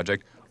Cancer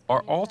Project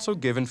are also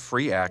given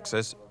free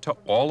access to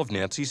all of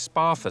Nancy's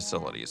spa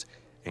facilities,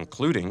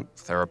 including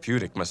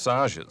therapeutic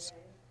massages.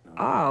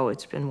 Oh,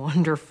 it's been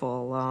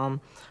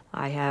wonderful.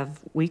 I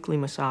have weekly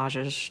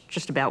massages,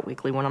 just about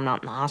weekly when I'm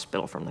not in the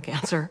hospital from the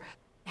cancer.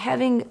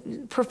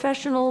 Having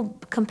professional,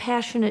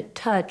 compassionate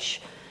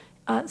touch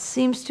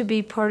seems to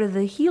be part of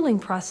the healing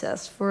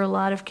process for a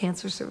lot of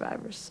cancer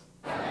survivors.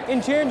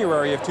 In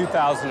January of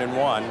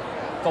 2001,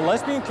 the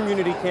Lesbian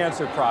Community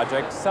Cancer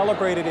Project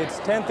celebrated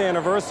its 10th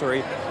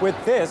anniversary with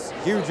this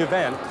huge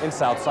event in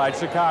Southside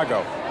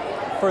Chicago.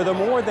 For the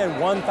more than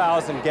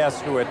 1,000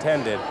 guests who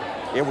attended,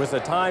 it was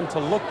a time to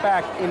look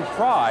back in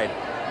pride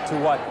to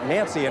what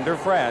Nancy and her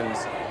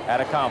friends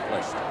had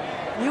accomplished.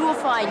 You will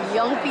find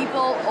young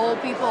people, old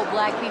people,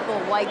 black people,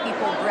 white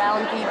people,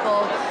 brown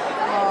people,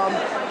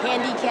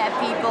 handicapped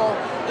people,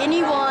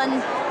 anyone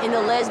in the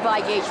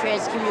lesbi, gay,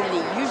 trans community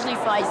usually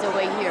finds their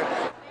way here.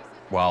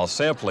 While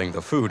sampling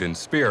the food and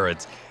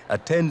spirits,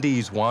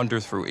 attendees wander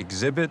through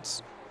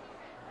exhibits,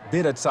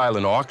 bid at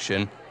silent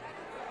auction,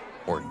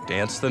 or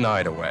dance the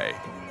night away.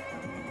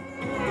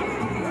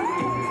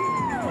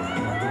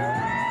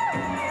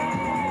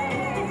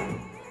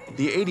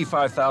 The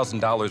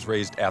 $85,000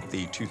 raised at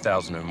the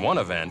 2001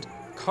 event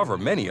cover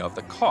many of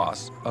the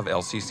costs of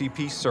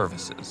LCCP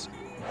services.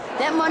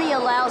 That money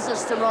allows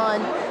us to run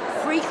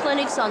free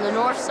clinics on the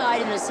north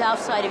side and the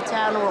south side of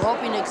town, and we're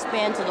hoping to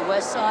expand to the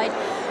west side.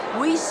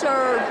 We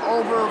serve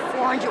over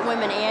 400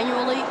 women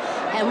annually,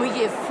 and we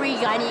give free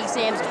gynae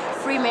exams,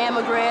 free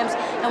mammograms.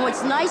 And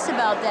what's nice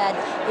about that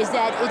is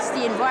that it's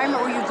the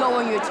environment where you go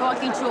when you're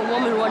talking to a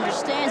woman who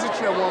understands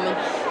that you're a woman.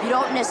 You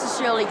don't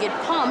necessarily get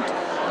pumped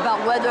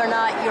about whether or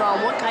not you're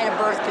on what kind of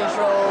birth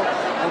control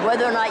and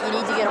whether or not you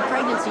need to get a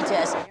pregnancy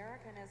test.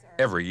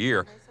 Every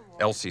year,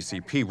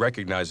 LCCP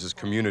recognizes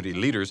community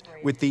leaders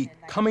with the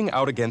Coming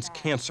Out Against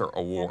Cancer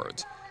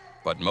Awards,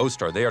 but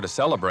most are there to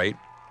celebrate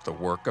the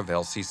work of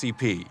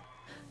LCCP.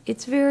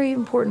 It's very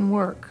important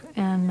work,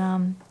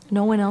 and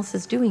no one else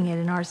is doing it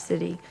in our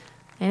city.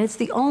 And it's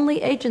the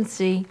only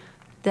agency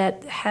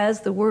that has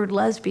the word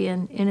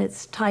lesbian in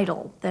its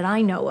title that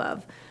I know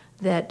of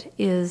that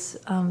is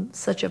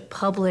such a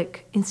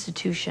public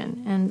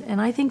institution.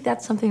 And I think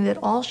that's something that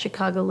all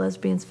Chicago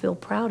lesbians feel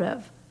proud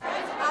of.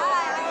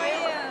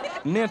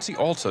 Nancy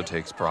also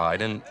takes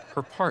pride in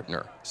her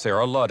partner,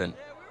 Sarah Ludden.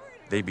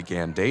 They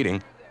began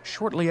dating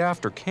shortly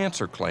after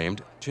cancer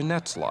claimed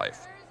Jeanette's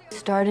life.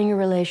 Starting a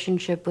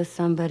relationship with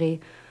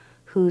somebody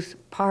whose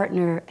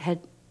partner had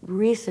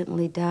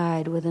recently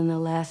died within the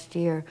last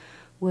year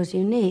was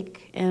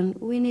unique, and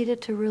we needed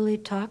to really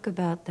talk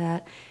about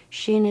that.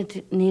 She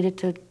needed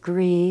to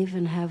grieve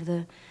and have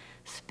the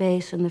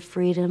space and the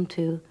freedom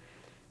to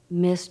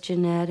miss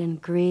Jeanette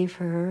and grieve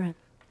her.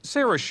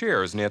 Sarah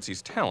shares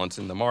Nancy's talents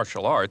in the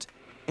martial arts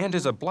and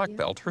is a black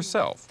belt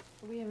herself.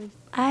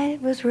 I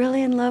was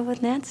really in love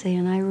with Nancy,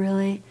 and I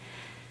really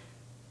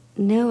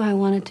knew I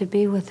wanted to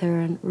be with her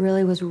and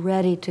really was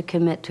ready to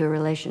commit to a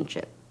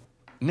relationship.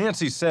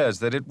 Nancy says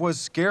that it was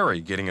scary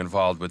getting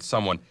involved with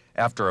someone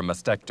after a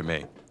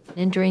mastectomy.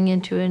 Entering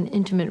into an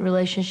intimate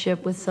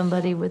relationship with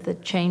somebody with a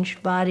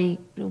changed body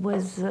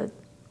was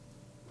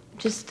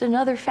just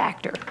another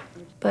factor.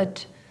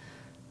 But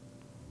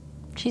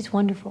she's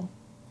wonderful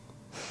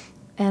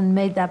and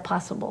made that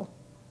possible,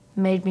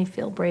 made me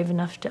feel brave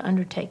enough to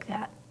undertake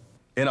that.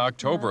 In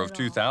October of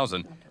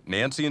 2000,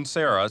 Nancy and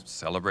Sarah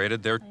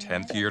celebrated their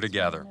 10th year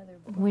together.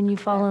 When you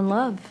fall in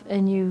love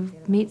and you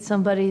meet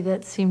somebody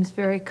that seems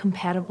very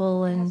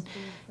compatible and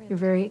you're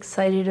very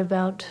excited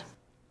about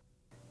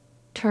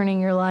turning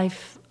your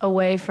life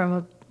away from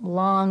a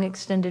long,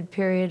 extended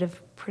period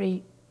of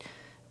pretty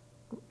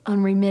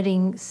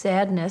unremitting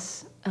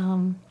sadness,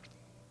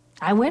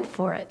 I went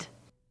for it.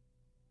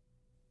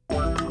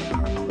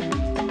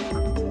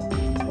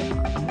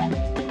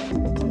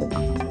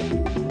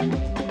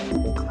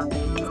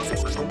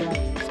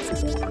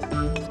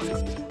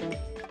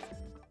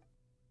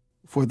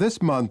 For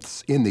this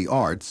month's In the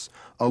Arts,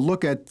 a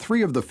look at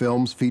 3 of the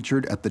films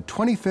featured at the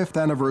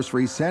 25th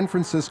anniversary San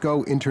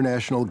Francisco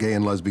International Gay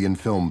and Lesbian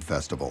Film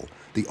Festival,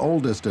 the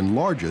oldest and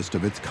largest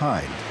of its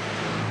kind.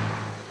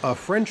 A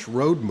French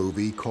road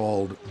movie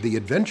called The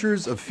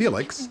Adventures of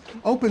Felix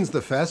opens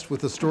the fest with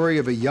the story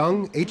of a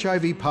young,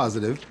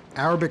 HIV-positive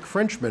Arabic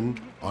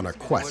Frenchman on a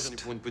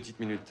quest.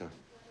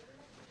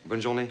 Bonne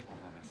journée.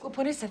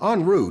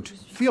 En route,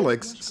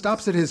 Felix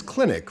stops at his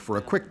clinic for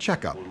a quick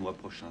checkup.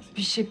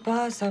 Puis je sais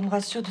pas, ça me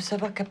rassure de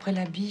savoir qu'après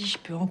la bille, je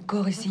peux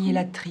encore essayer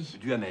la tri.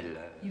 Du Hamel.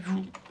 Et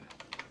vous?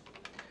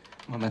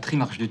 Moi, ma tri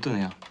marche du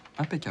tonnerre.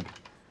 Impeccable.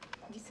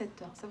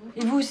 17h, ça vous?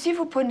 Et vous aussi,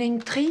 vous prenez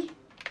une tri?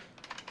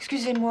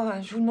 Excusez-moi,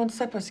 je vous demande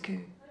ça parce que...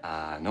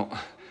 Ah non,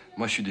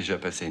 moi je suis déjà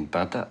passé à une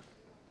pinta.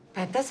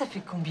 Pinta, ça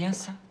fait combien,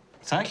 ça?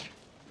 5?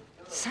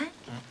 5?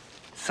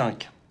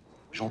 5.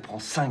 J'en prends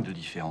 5 de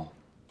différents.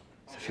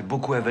 Ça fait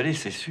beaucoup avaler,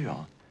 c'est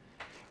sûr.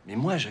 Mais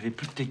moi, j'avais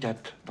plus de T4.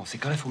 Dans ces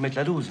cas-là, il faut mettre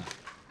la dose.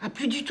 Ah,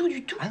 plus du tout,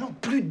 du tout? Ah non,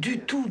 plus du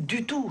tout,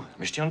 du tout.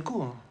 Mais je tiens le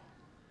coup, hein.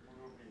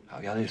 Ah,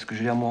 regardez, est-ce que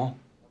j'ai l'air mourant?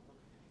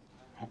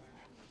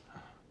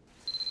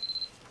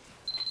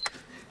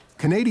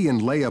 Canadian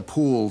Leah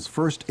Poole's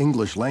first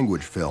English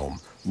language film,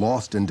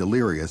 Lost and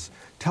Delirious,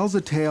 tells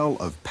a tale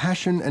of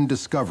passion and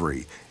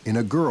discovery in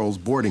a girls'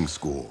 boarding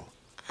school.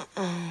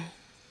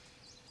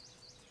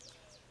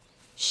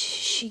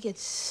 She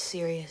gets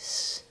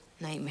serious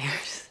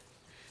nightmares.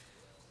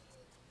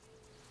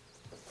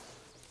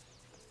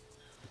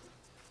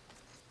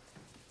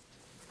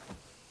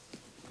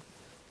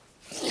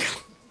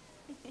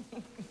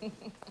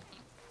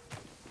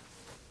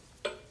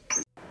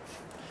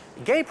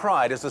 Gay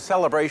Pride is a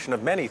celebration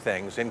of many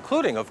things,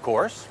 including, of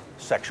course,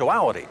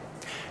 sexuality.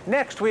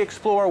 Next, we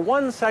explore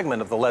one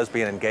segment of the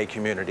lesbian and gay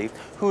community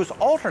whose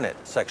alternate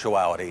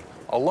sexuality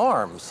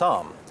alarms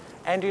some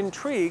and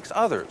intrigues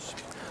others,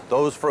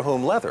 those for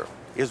whom leather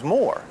is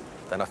more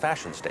than a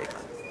fashion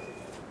statement.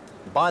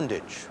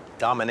 Bondage,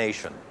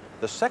 domination,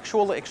 the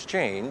sexual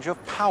exchange of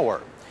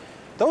power.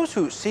 Those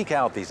who seek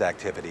out these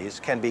activities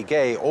can be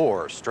gay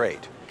or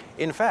straight.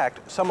 In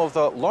fact, some of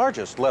the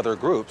largest leather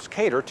groups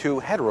cater to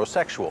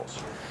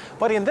heterosexuals.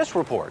 But in this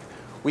report,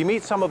 we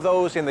meet some of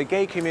those in the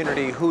gay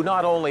community who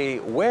not only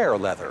wear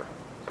leather,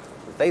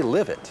 they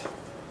live it.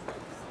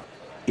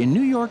 In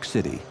New York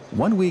City,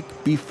 1 week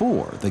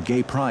before the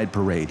Gay Pride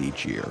Parade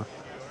each year,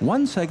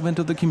 one segment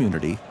of the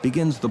community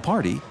begins the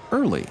party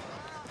early.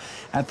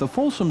 At the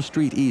Folsom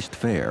Street East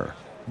Fair,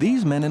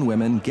 these men and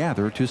women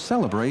gather to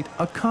celebrate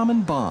a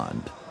common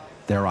bond,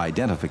 their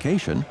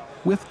identification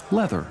with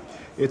leather.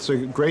 It's a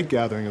great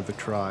gathering of the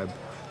tribe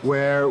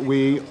where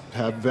we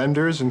have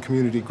vendors and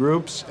community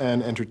groups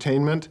and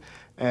entertainment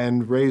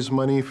and raise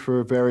money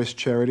for various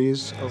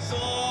charities.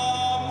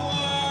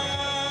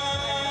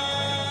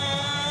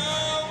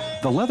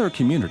 The leather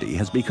community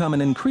has become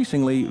an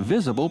increasingly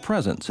visible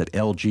presence at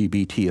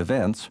LGBT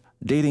events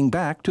dating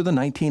back to the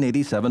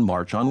 1987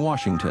 March on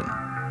Washington.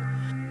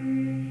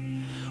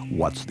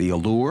 What's the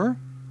allure?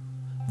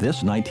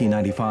 This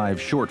 1995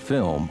 short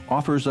film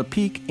offers a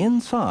peek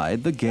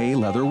inside the gay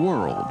leather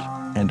world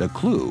and a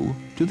clue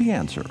to the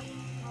answer.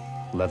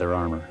 Leather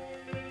armor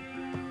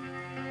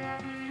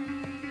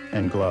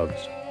and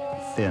gloves,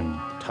 thin,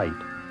 tight,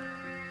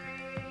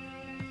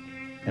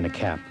 and a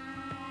cap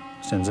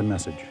sends a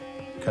message.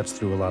 Cuts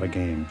through a lot of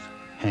games.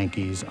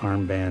 Hankies,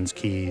 armbands,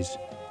 keys.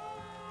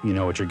 You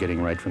know what you're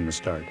getting right from the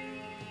start.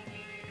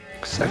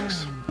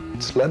 Sex.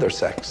 It's leather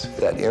sex.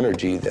 That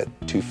energy that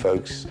two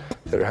folks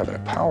that are having a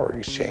power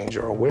exchange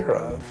are aware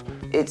of.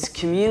 It's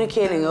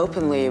communicating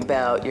openly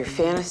about your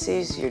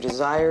fantasies, your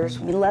desires.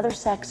 Leather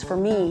sex, for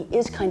me,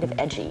 is kind of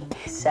edgy.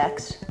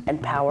 Sex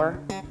and power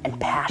and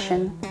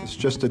passion. It's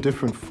just a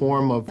different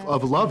form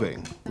of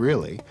loving,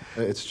 really.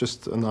 It's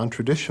just a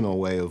non-traditional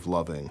way of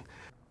loving.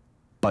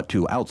 But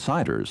to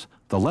outsiders,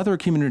 the leather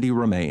community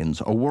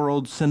remains a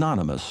world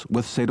synonymous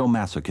with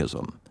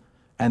sadomasochism.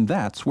 And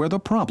that's where the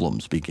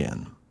problems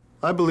begin.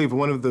 I believe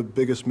one of the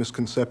biggest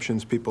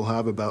misconceptions people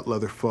have about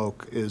leather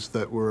folk is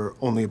that we're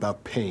only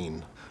about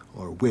pain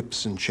or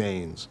whips and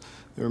chains.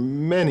 There are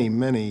many,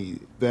 many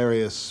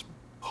various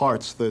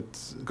parts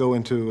that go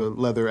into a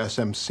leather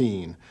SM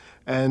scene.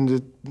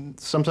 And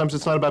sometimes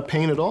it's not about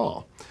pain at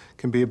all. It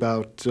can be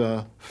about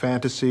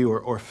fantasy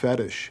or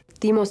fetish.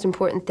 The most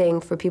important thing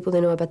for people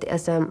to know about the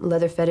SM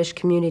leather fetish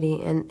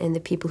community and the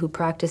people who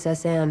practice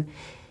SM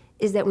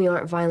is that we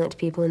aren't violent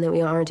people and that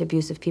we aren't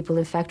abusive people.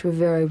 In fact, we're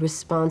very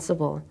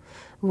responsible.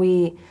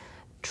 We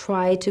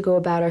try to go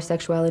about our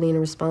sexuality in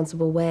a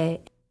responsible way.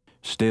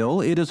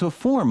 Still, it is a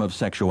form of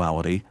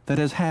sexuality that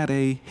has had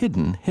a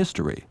hidden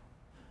history,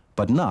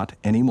 but not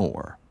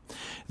anymore.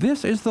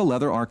 This is the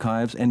Leather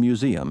Archives and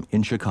Museum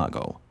in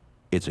Chicago.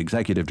 Its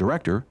executive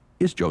director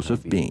is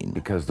Joseph Bean.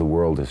 Because the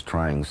world is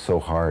trying so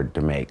hard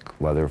to make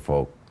leather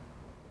folk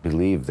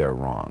believe they're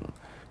wrong.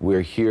 We're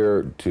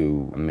here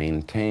to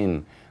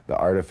maintain the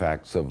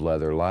artifacts of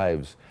leather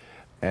lives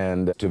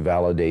and to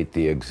validate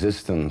the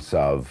existence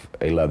of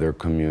a leather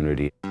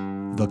community.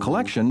 The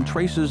collection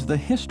traces the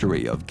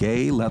history of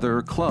gay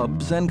leather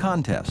clubs and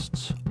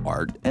contests,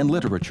 art and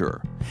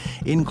literature,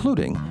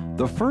 including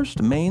the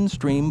first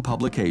mainstream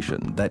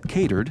publication that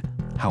catered,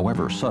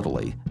 however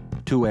subtly,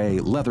 to a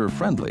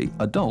leather-friendly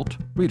adult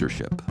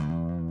readership.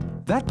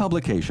 That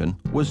publication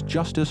was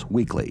Justice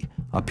Weekly,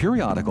 a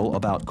periodical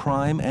about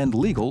crime and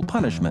legal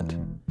punishment,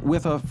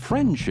 with a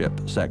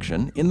friendship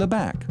section in the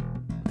back,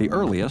 the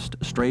earliest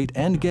straight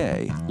and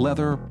gay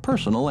leather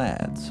personal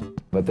ads.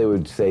 But they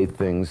would say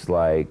things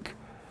like,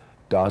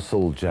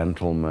 docile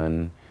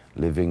gentleman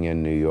living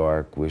in New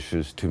York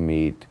wishes to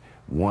meet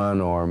one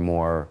or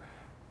more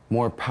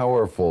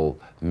powerful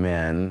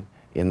men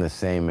in the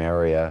same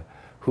area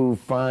who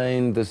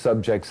find the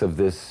subjects of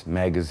this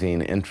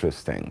magazine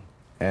interesting.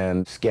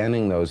 And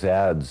scanning those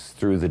ads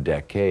through the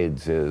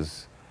decades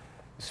is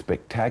a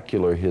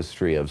spectacular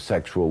history of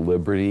sexual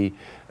liberty,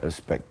 a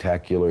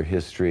spectacular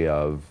history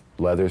of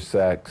leather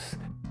sex.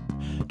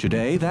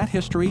 Today, that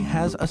history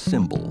has a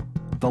symbol,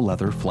 the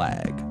leather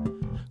flag.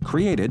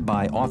 Created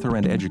by author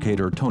and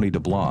educator Tony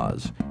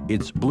DeBlas,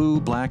 its blue,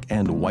 black,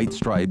 and white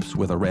stripes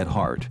with a red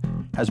heart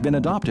has been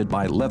adopted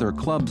by leather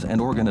clubs and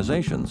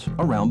organizations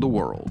around the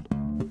world.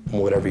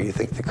 Whatever you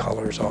think the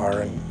colors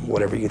are and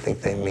whatever you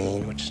think they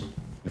mean, which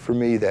for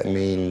me that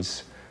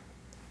means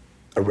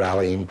a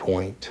rallying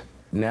point.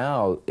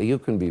 Now, you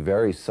can be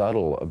very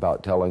subtle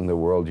about telling the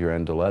world you're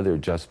into leather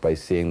just by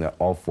seeing that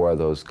all four of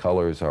those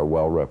colors are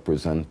well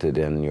represented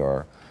in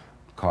your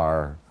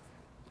car,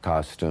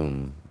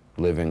 costume,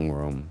 living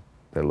room.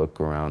 They look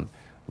around,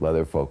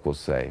 leather folk will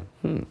say,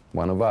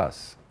 one of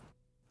us.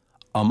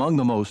 Among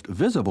the most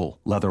visible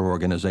leather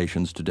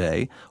organizations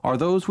today are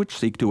those which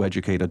seek to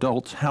educate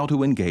adults how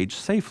to engage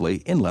safely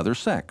in leather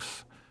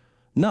sex.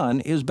 None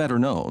is better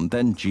known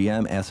than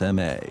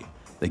GMSMA,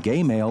 the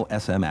Gay Male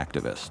SM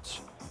Activists.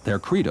 Their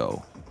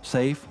credo,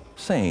 safe,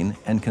 sane,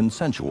 and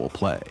consensual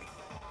play.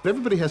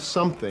 Everybody has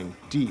something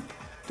deep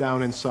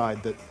down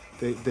inside that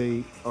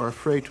they are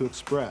afraid to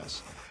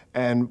express.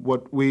 And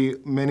what we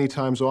many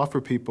times offer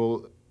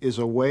people is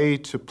a way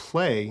to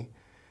play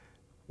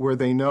where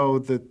they know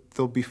that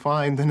they'll be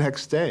fine the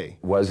next day.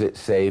 Was it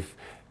safe?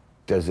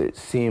 Does it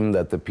seem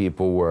that the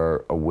people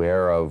were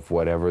aware of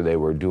whatever they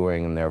were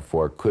doing, and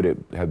therefore could it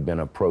have been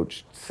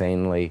approached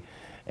sanely?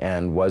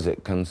 And was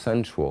it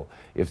consensual?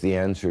 If the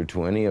answer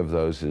to any of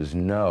those is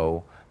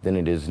no, then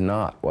it is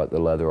not what the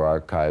leather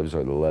archives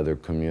or the leather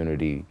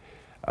community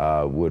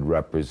would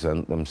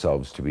represent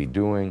themselves to be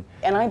doing.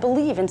 And I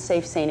believe in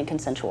safe, sane, and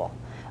consensual.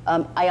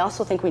 I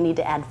also think we need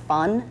to add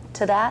fun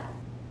to that.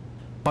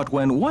 But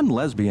when one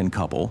lesbian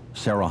couple,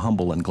 Sarah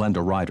Humble and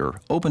Glenda Ryder,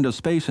 opened a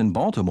space in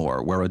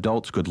Baltimore where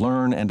adults could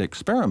learn and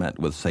experiment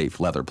with safe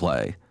leather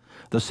play,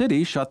 the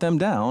city shut them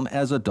down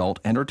as adult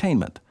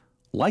entertainment,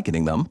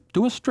 likening them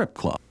to a strip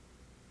club.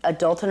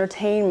 Adult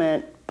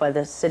entertainment, by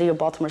the city of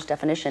Baltimore's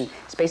definition,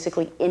 is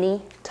basically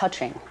any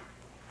touching.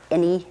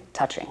 Any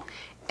touching.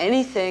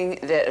 Anything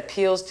that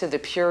appeals to the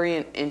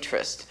prurient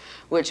interest,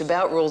 which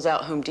about rules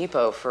out Home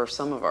Depot for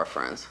some of our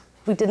friends.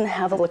 We didn't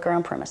have a liquor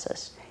on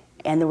premises,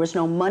 and there was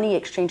no money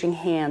exchanging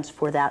hands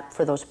for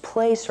those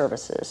play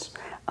services.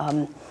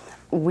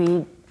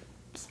 We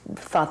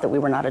thought that we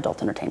were not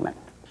adult entertainment.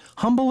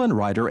 Humble and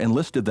Ryder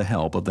enlisted the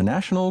help of the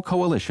National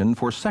Coalition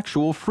for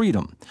Sexual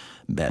Freedom,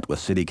 met with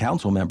city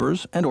council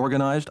members, and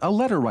organized a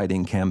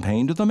letter-writing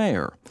campaign to the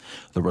mayor.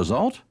 The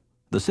result?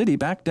 The city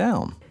backed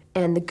down.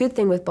 And the good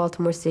thing with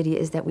Baltimore City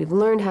is that we've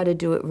learned how to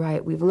do it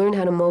right. We've learned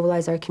how to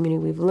mobilize our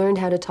community. We've learned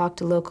how to talk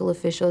to local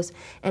officials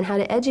and how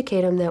to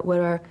educate them that what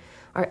our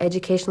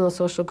educational and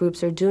social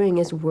groups are doing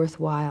is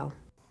worthwhile.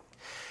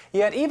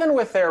 Yet even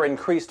with their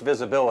increased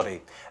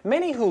visibility,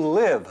 many who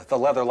live the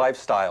leather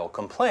lifestyle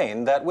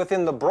complain that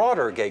within the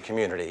broader gay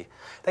community,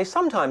 they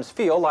sometimes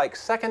feel like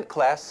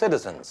second-class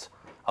citizens,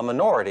 a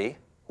minority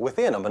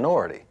within a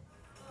minority.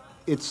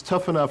 It's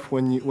tough enough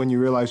when you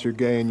realize you're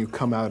gay and you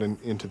come out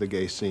into the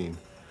gay scene.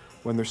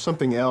 When there's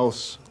something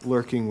else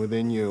lurking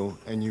within you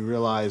and you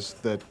realize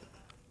that,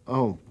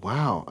 oh,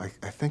 wow, I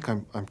think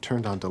I'm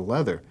turned on to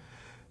leather,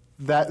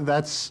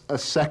 that's a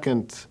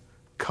second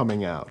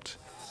coming out.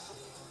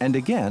 And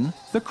again,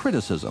 the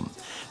criticism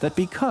that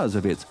because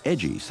of its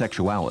edgy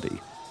sexuality,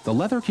 the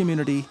leather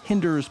community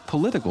hinders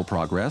political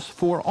progress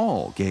for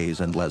all gays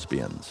and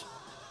lesbians.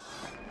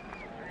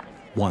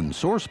 One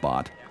sore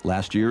spot,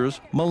 last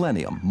year's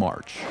Millennium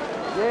March.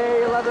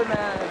 Yay,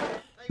 Leatherman!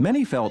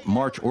 Many felt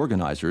march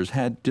organizers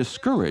had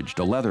discouraged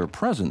a leather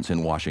presence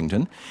in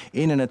Washington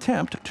in an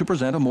attempt to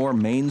present a more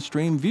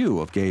mainstream view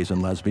of gays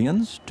and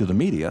lesbians to the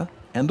media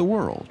and the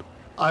world.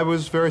 I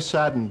was very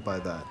saddened by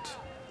that.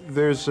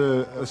 There's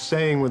a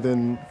saying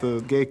within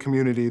the gay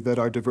community that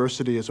our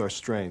diversity is our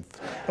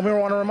strength. And we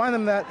want to remind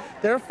them that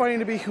they're fighting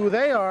to be who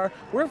they are,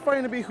 we're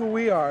fighting to be who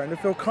we are, and to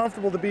feel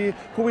comfortable to be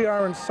who we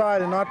are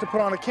inside and not to put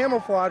on a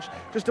camouflage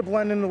just to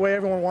blend in the way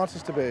everyone wants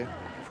us to be.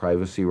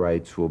 Privacy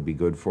rights will be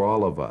good for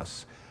all of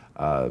us.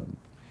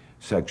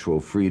 Sexual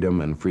freedom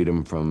and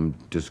freedom from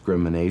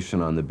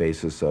discrimination on the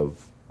basis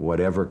of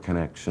whatever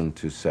connection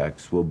to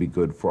sex will be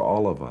good for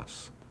all of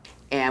us.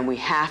 And we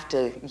have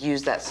to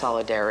use that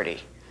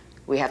solidarity.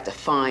 We have to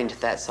find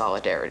that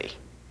solidarity,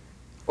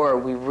 or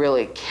we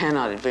really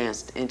cannot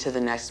advance into the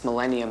next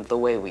millennium the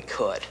way we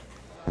could.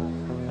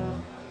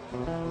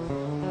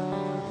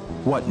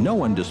 What no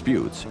one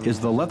disputes is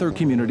the leather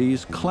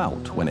community's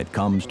clout when it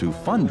comes to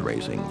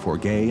fundraising for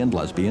gay and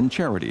lesbian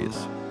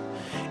charities.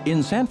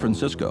 In San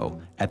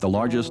Francisco, at the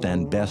largest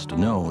and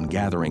best-known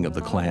gathering of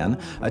the Klan,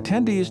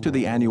 attendees to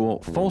the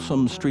annual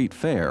Folsom Street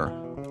Fair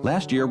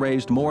last year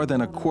raised more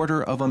than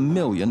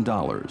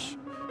 $250,000.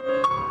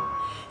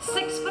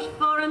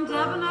 6'4" and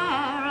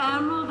debonair,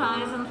 emerald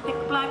eyes and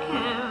thick black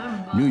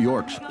hair. New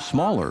York's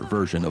smaller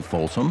version of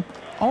Folsom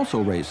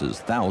also raises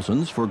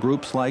thousands for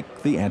groups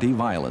like the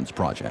Anti-Violence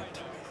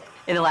Project.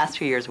 In the last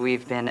few years,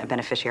 we've been a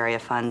beneficiary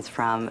of funds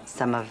from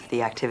some of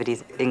the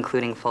activities,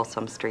 including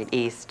Folsom Street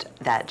East,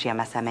 that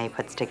GMSMA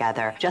puts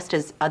together. Just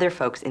as other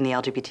folks in the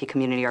LGBT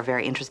community are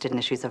very interested in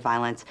issues of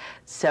violence,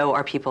 so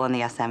are people in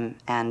the SM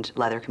and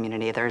leather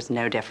community. There's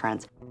no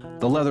difference.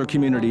 The leather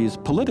community's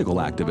political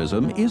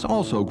activism is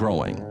also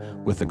growing,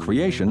 with the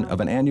creation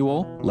of an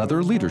annual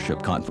Leather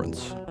Leadership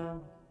Conference.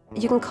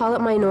 You can call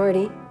it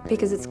minority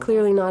because it's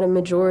clearly not a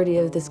majority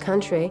of this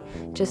country,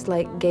 just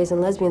like gays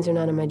and lesbians are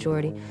not a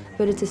majority,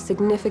 but it's a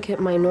significant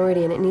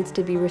minority and it needs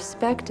to be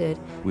respected.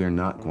 We are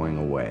not going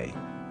away.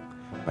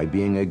 By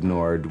being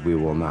ignored, we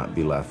will not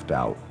be left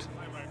out.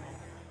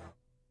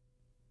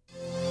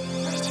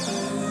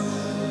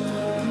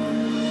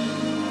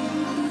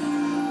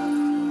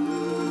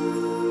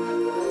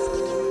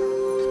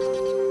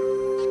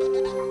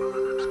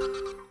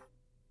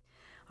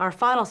 Our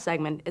final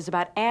segment is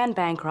about Anne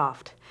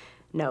Bancroft.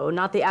 No,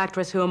 not the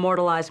actress who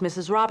immortalized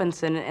Mrs.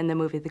 Robinson in the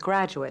movie The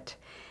Graduate.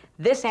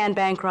 This Anne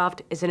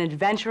Bancroft is an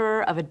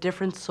adventurer of a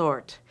different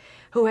sort,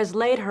 who has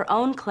laid her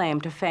own claim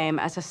to fame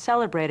as a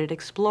celebrated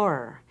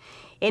explorer.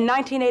 In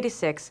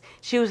 1986,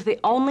 she was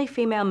the only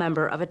female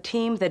member of a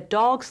team that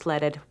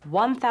dog-sledded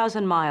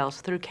 1,000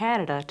 miles through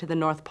Canada to the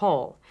North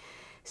Pole.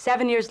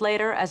 7 years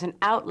later, as an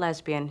out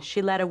lesbian,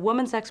 she led a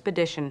women's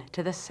expedition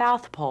to the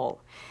South Pole,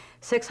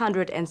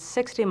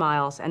 660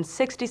 miles and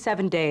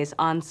 67 days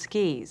on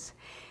skis.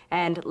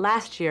 And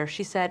last year,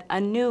 she set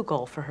a new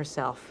goal for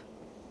herself.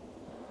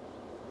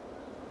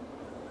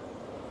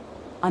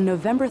 On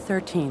November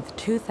 13th,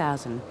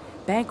 2000,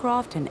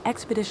 Bancroft and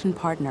expedition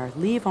partner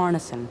Liv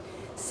Arneson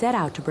set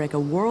out to break a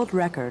world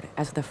record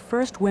as the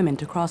first women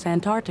to cross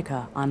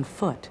Antarctica on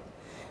foot.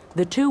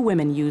 The two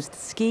women used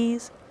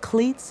skis,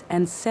 cleats,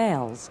 and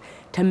sails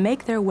to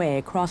make their way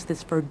across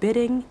this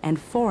forbidding and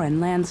foreign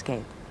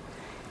landscape.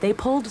 They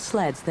pulled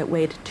sleds that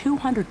weighed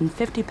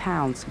 250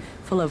 pounds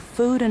full of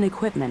food and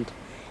equipment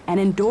and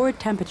endured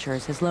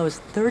temperatures as low as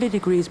 30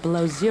 degrees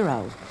below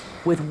zero,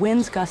 with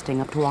winds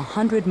gusting up to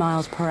 100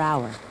 miles per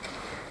hour.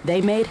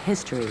 They made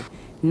history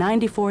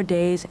 94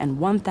 days and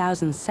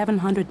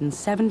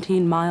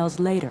 1,717 miles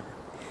later.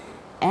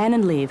 Anne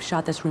and Liv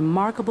shot this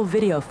remarkable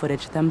video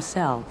footage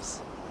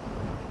themselves.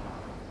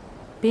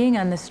 Being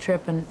on this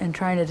trip and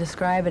trying to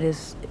describe it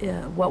is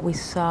what we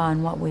saw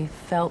and what we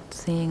felt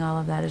seeing all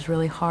of that is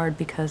really hard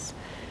because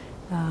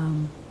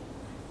in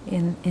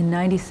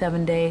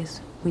 97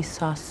 days we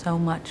saw so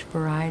much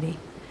variety.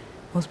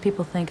 Most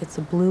people think it's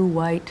a blue,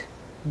 white,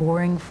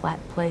 boring, flat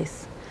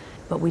place,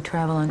 but we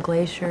travel on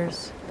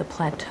glaciers. The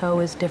plateau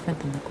is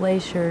different than the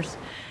glaciers.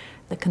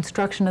 The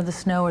construction of the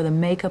snow or the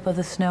makeup of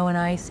the snow and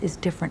ice is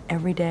different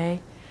every day.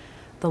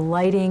 The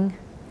lighting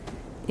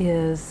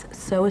is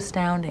so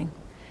astounding.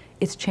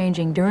 It's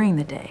changing during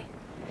the day.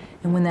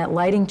 And when that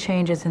lighting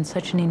changes in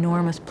such an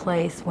enormous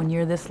place, when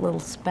you're this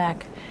little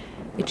speck,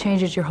 it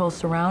changes your whole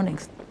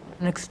surroundings.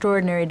 An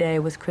extraordinary day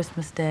was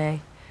Christmas Day,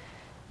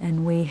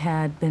 and we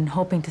had been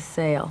hoping to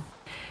sail.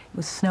 It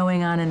was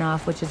snowing on and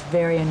off, which is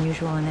very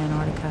unusual in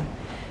Antarctica.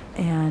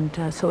 And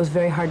so it was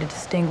very hard to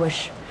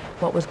distinguish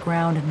what was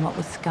ground and what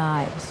was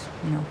sky. It was,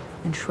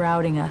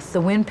 enshrouding us.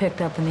 The wind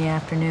picked up in the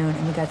afternoon,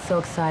 and we got so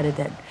excited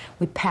that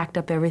we packed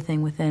up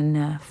everything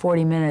within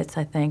 40 minutes,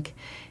 I think,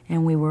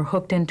 and we were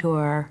hooked into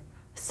our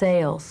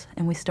sails,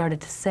 and we started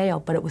to sail,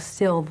 but it was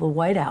still the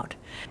whiteout.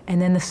 And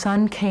then the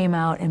sun came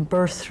out and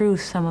burst through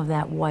some of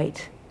that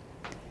white,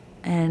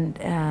 and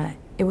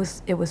it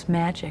was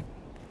magic.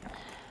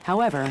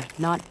 However,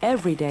 not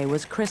every day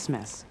was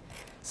Christmas.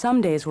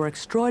 Some days were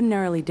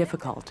extraordinarily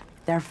difficult.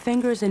 Their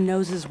fingers and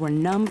noses were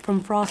numb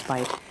from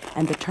frostbite,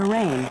 and the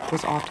terrain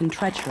was often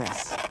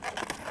treacherous.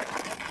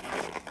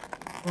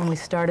 When we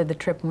started the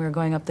trip and we were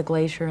going up the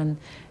glacier and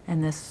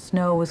the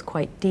snow was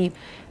quite deep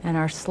and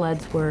our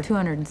sleds were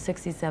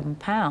 267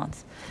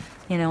 pounds,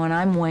 and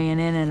I'm weighing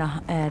in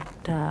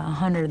at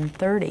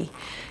 130,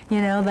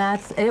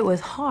 it was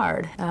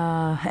hard.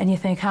 And you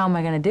think, how am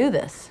I going to do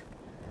this?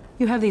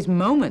 You have these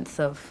moments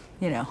of,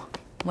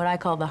 what I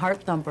call the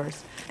heart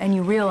thumpers, and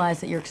you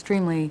realize that you're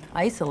extremely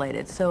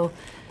isolated. So,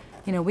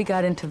 we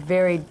got into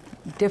very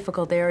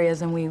difficult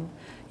areas, and we,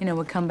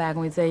 would come back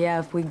and we'd say, yeah,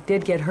 if we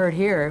did get hurt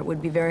here, it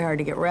would be very hard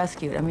to get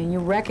rescued. I mean, you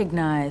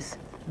recognize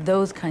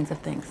those kinds of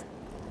things.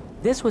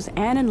 This was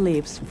Anne and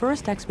Liv's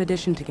first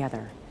expedition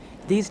together.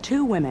 These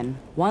two women,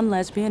 one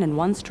lesbian and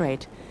one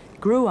straight,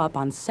 grew up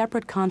on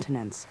separate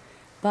continents,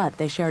 but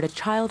they shared a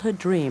childhood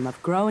dream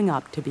of growing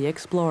up to be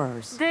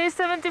explorers. Day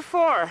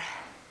 74.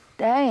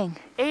 Dang.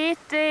 8th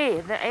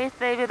day, the 8th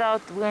day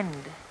without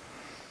wind.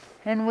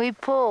 And we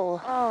pull.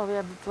 Oh, we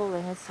have been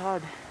pulling, it's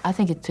hard. I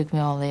think it took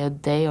me only a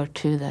day or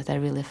two that I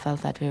really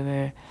felt that we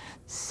were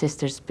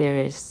sister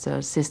spirits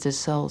or sister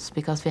souls,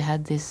 because we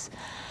had this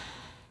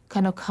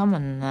kind of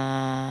common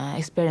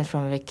experience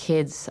from we were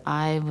kids.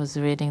 I was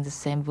reading the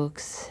same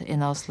books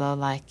in Oslo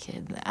like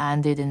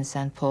Anne did in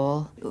St.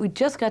 Paul. We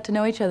just got to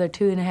know each other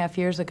 2.5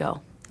 years ago,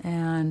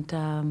 and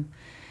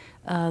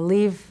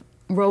Liv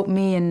wrote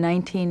me in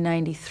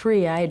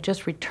 1993. I had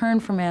just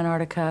returned from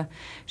Antarctica.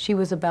 She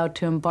was about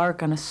to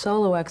embark on a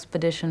solo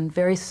expedition,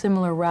 very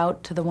similar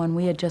route to the one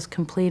we had just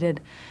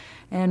completed,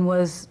 and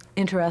was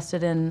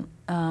interested in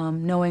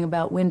knowing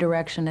about wind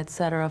direction, et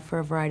cetera, for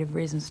a variety of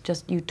reasons.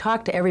 Just, you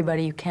talk to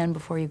everybody you can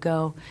before you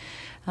go.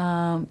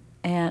 And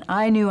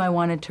I knew I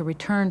wanted to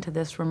return to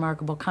this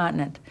remarkable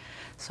continent.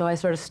 So I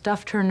sort of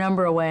stuffed her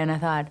number away, and I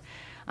thought,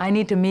 I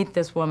need to meet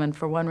this woman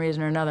for one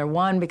reason or another.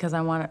 One, because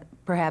I want to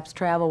perhaps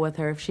travel with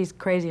her. If she's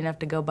crazy enough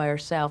to go by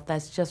herself,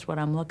 that's just what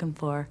I'm looking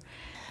for.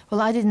 Well,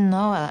 I didn't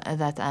know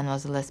that Anne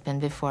was a lesbian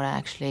before I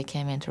actually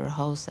came into her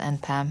house, and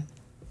Pam,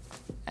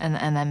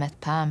 and I met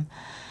Pam.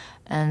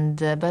 And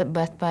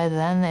but by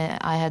then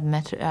I had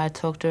met her, I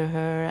talked to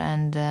her,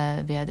 and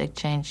we had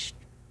exchanged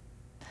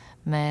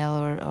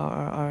mail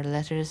or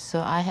letters. So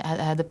I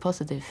had a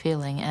positive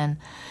feeling, and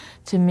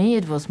to me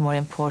it was more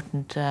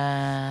important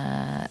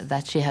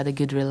that she had a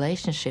good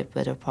relationship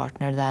with her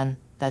partner than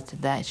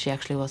that she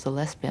actually was a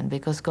lesbian,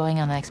 because going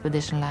on an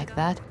expedition like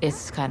that,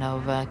 it's kind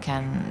of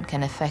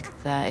can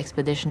affect the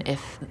expedition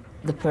if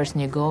the person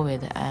you go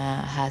with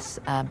has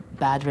a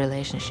bad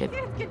relationship.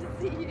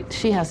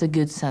 She has a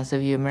good sense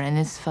of humor, and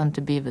it's fun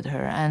to be with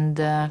her. And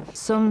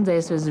some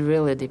days was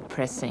really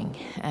depressing.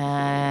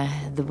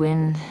 The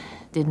wind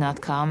did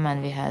not come,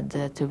 and we had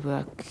to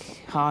work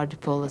hard to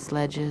pull the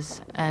sledges.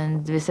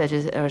 And we said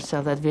to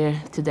ourselves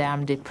that today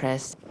I'm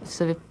depressed.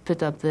 So we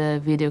put up the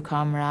video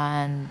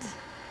camera and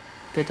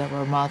put up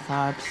our mouth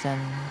harps and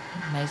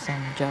made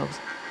some jokes.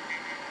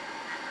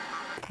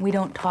 We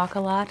don't talk a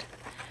lot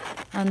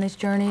on these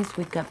journeys.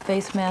 We've got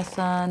face masks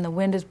on, the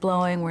wind is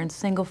blowing, we're in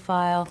single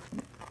file.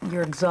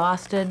 You're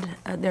exhausted.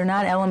 They're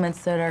not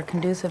elements that are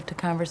conducive to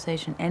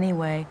conversation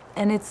anyway.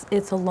 And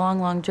it's a long,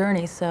 long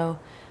journey. So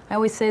I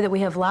always say that we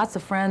have lots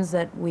of friends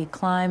that we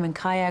climb and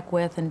kayak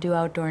with and do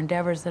outdoor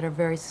endeavors that are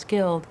very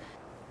skilled,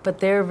 but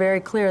they're very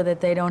clear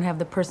that they don't have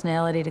the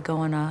personality to go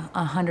on a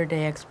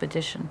 100-day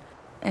expedition.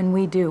 And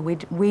we do.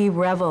 We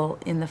revel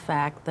in the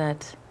fact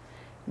that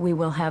we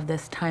will have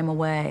this time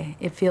away.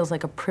 It feels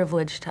like a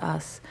privilege to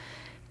us.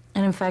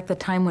 And in fact, the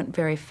time went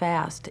very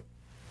fast.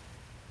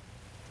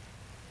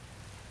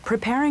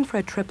 Preparing for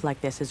a trip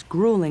like this is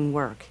grueling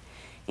work.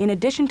 In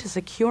addition to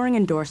securing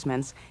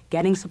endorsements,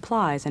 getting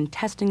supplies, and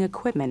testing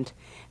equipment,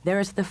 there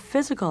is the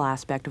physical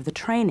aspect of the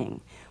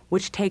training,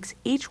 which takes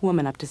each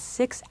woman up to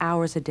 6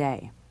 hours a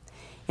day.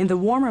 In the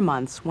warmer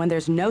months, when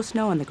there's no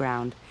snow on the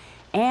ground,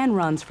 Anne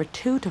runs for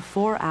 2 to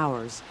 4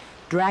 hours,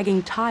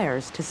 dragging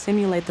tires to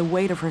simulate the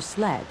weight of her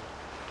sled.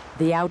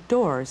 The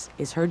outdoors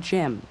is her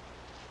gym.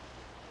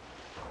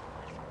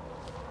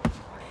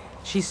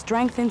 She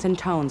strengthens and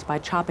tones by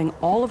chopping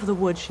all of the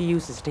wood she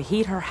uses to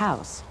heat her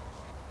house,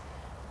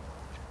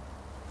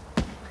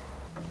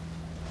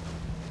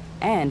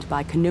 and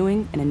by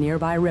canoeing in a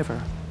nearby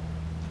river.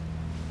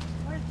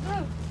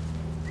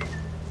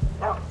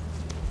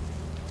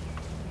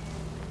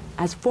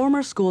 As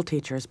former school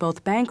teachers,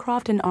 both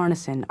Bancroft and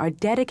Arneson are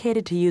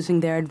dedicated to using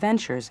their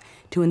adventures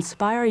to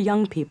inspire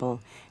young people,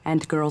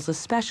 and girls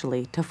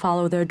especially, to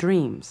follow their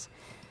dreams.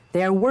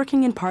 They are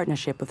working in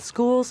partnership with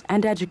schools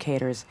and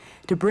educators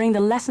to bring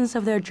the lessons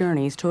of their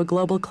journeys to a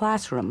global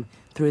classroom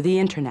through the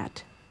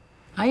internet.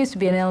 I used to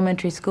be an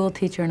elementary school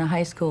teacher and a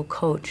high school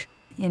coach.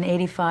 In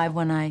 '85,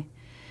 when I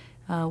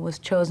was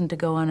chosen to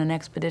go on an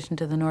expedition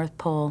to the North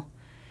Pole,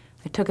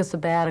 I took a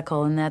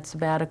sabbatical, and that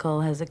sabbatical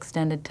has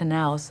extended to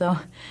now. So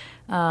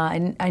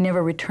I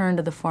never returned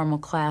to the formal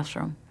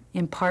classroom,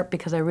 in part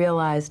because I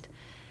realized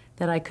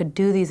that I could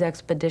do these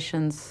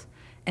expeditions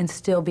and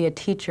still be a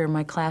teacher.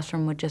 My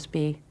classroom would just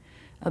be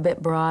a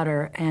bit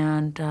broader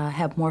and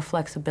have more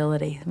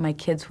flexibility. My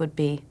kids would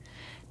be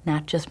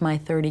not just my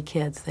 30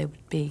 kids. They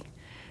would be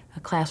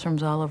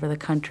classrooms all over the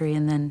country,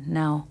 and then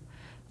now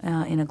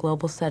in a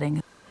global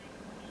setting.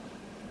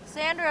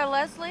 Sandra,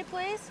 Leslie,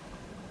 please.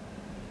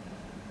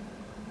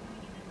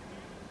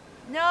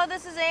 No,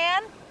 this is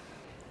Anne.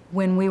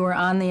 When we were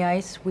on the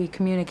ice, we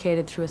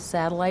communicated through a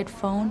satellite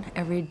phone.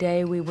 Every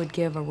day we would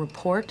give a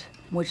report,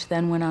 which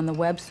then went on the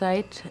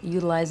website,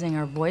 utilizing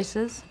our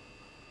voices.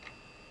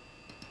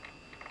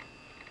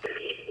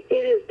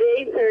 It is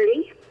day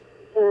 30,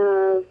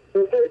 the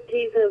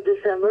 13th of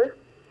December.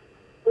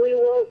 We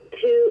woke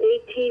to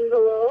 18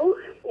 below,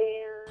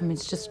 and... I mean,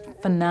 it's just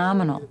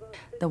phenomenal,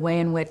 the way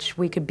in which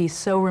we could be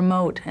so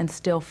remote and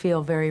still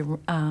feel very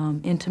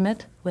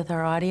intimate with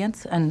our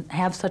audience and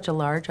have such a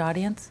large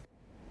audience.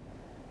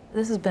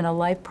 This has been a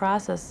life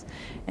process,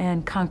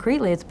 and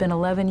concretely, it's been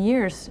 11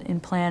 years in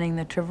planning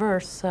the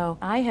Traverse, so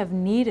I have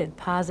needed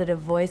positive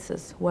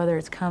voices, whether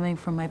it's coming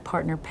from my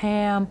partner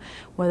Pam,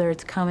 whether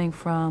it's coming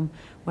from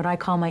what I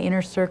call my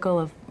inner circle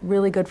of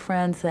really good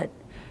friends that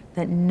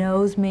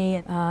knows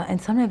me, and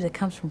sometimes it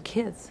comes from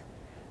kids,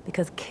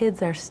 because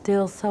kids are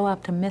still so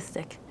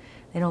optimistic.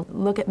 They don't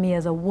look at me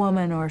as a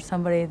woman or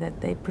somebody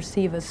that they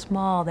perceive as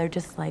small. They're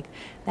just like,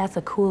 that's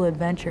a cool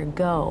adventure,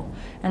 go.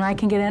 And I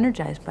can get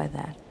energized by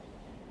that.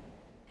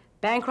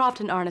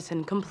 Bancroft and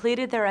Arneson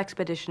completed their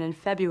expedition in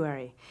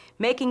February,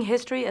 making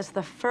history as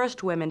the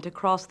first women to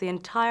cross the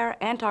entire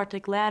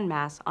Antarctic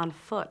landmass on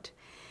foot.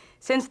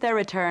 Since their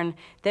return,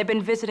 they've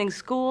been visiting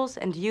schools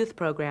and youth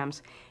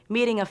programs,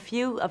 meeting a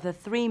few of the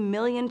 3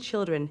 million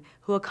children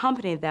who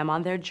accompanied them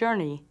on their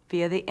journey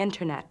via the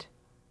internet.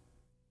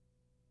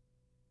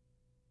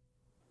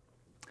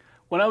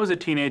 When I was a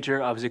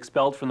teenager, I was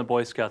expelled from the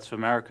Boy Scouts of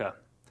America.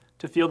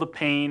 To feel the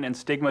pain and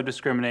stigma of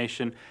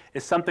discrimination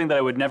is something that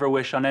I would never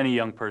wish on any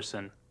young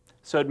person.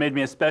 So it made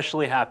me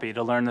especially happy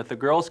to learn that the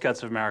Girl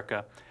Scouts of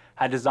America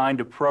had designed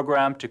a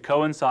program to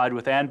coincide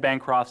with Anne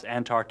Bancroft's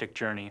Antarctic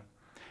journey.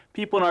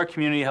 People in our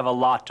community have a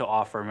lot to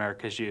offer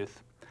America's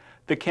youth.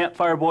 The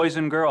Campfire Boys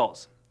and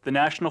Girls, the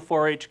National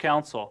 4-H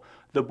Council,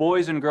 the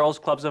Boys and Girls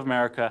Clubs of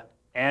America,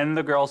 and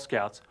the Girl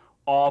Scouts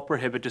all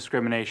prohibit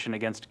discrimination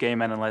against gay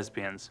men and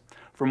lesbians.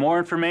 For more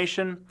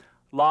information,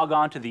 log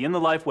on to the In the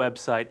Life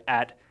website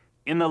at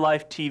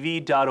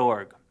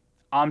inthelifetv.org.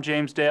 I'm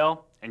James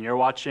Dale, and you're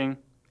watching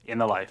In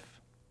the Life.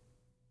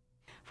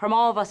 From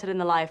all of us at In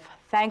the Life,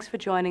 thanks for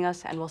joining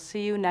us, and we'll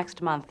see you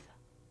next month.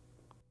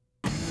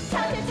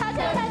 Touch it, touch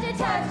it, touch it,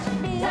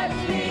 touch me.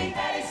 Touch me.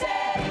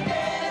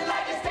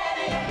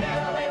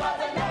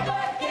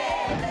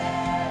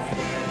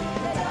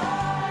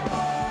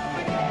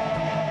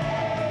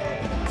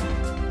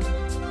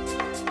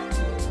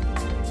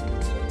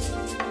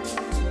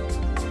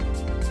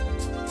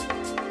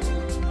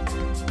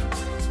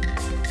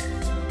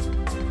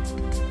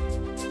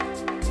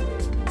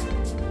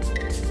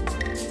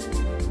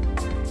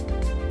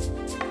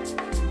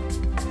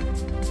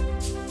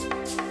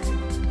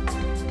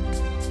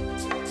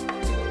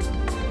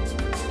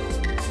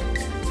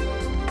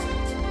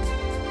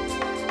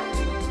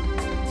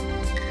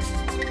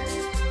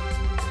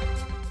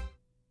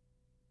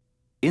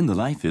 In the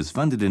Life is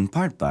funded in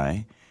part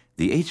by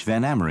the H.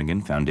 Van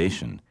Ameringen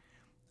Foundation.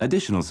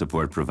 Additional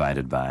support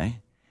provided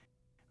by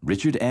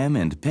Richard M.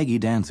 and Peggy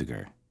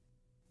Danziger,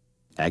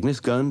 Agnes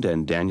Gund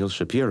and Daniel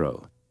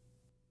Shapiro,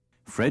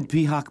 Fred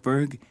P.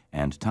 Hochberg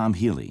and Tom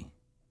Healy,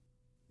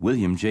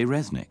 William J.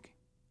 Resnick,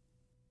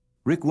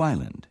 Rick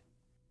Weiland,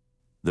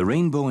 the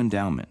Rainbow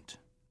Endowment,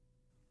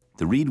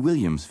 the Reed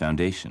Williams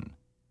Foundation,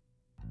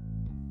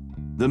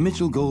 the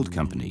Mitchell Gold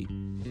Company,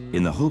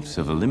 in the hopes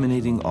of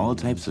eliminating all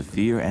types of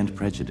fear and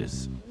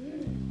prejudice.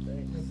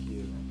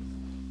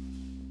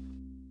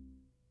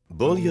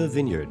 Beaulieu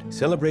Vineyard,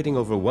 celebrating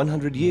over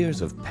 100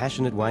 years of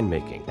passionate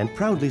winemaking and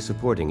proudly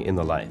supporting In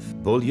the Life.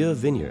 Beaulieu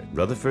Vineyard,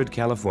 Rutherford,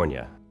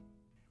 California.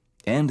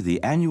 And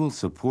the annual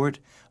support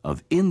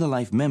of In the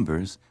Life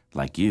members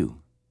like you.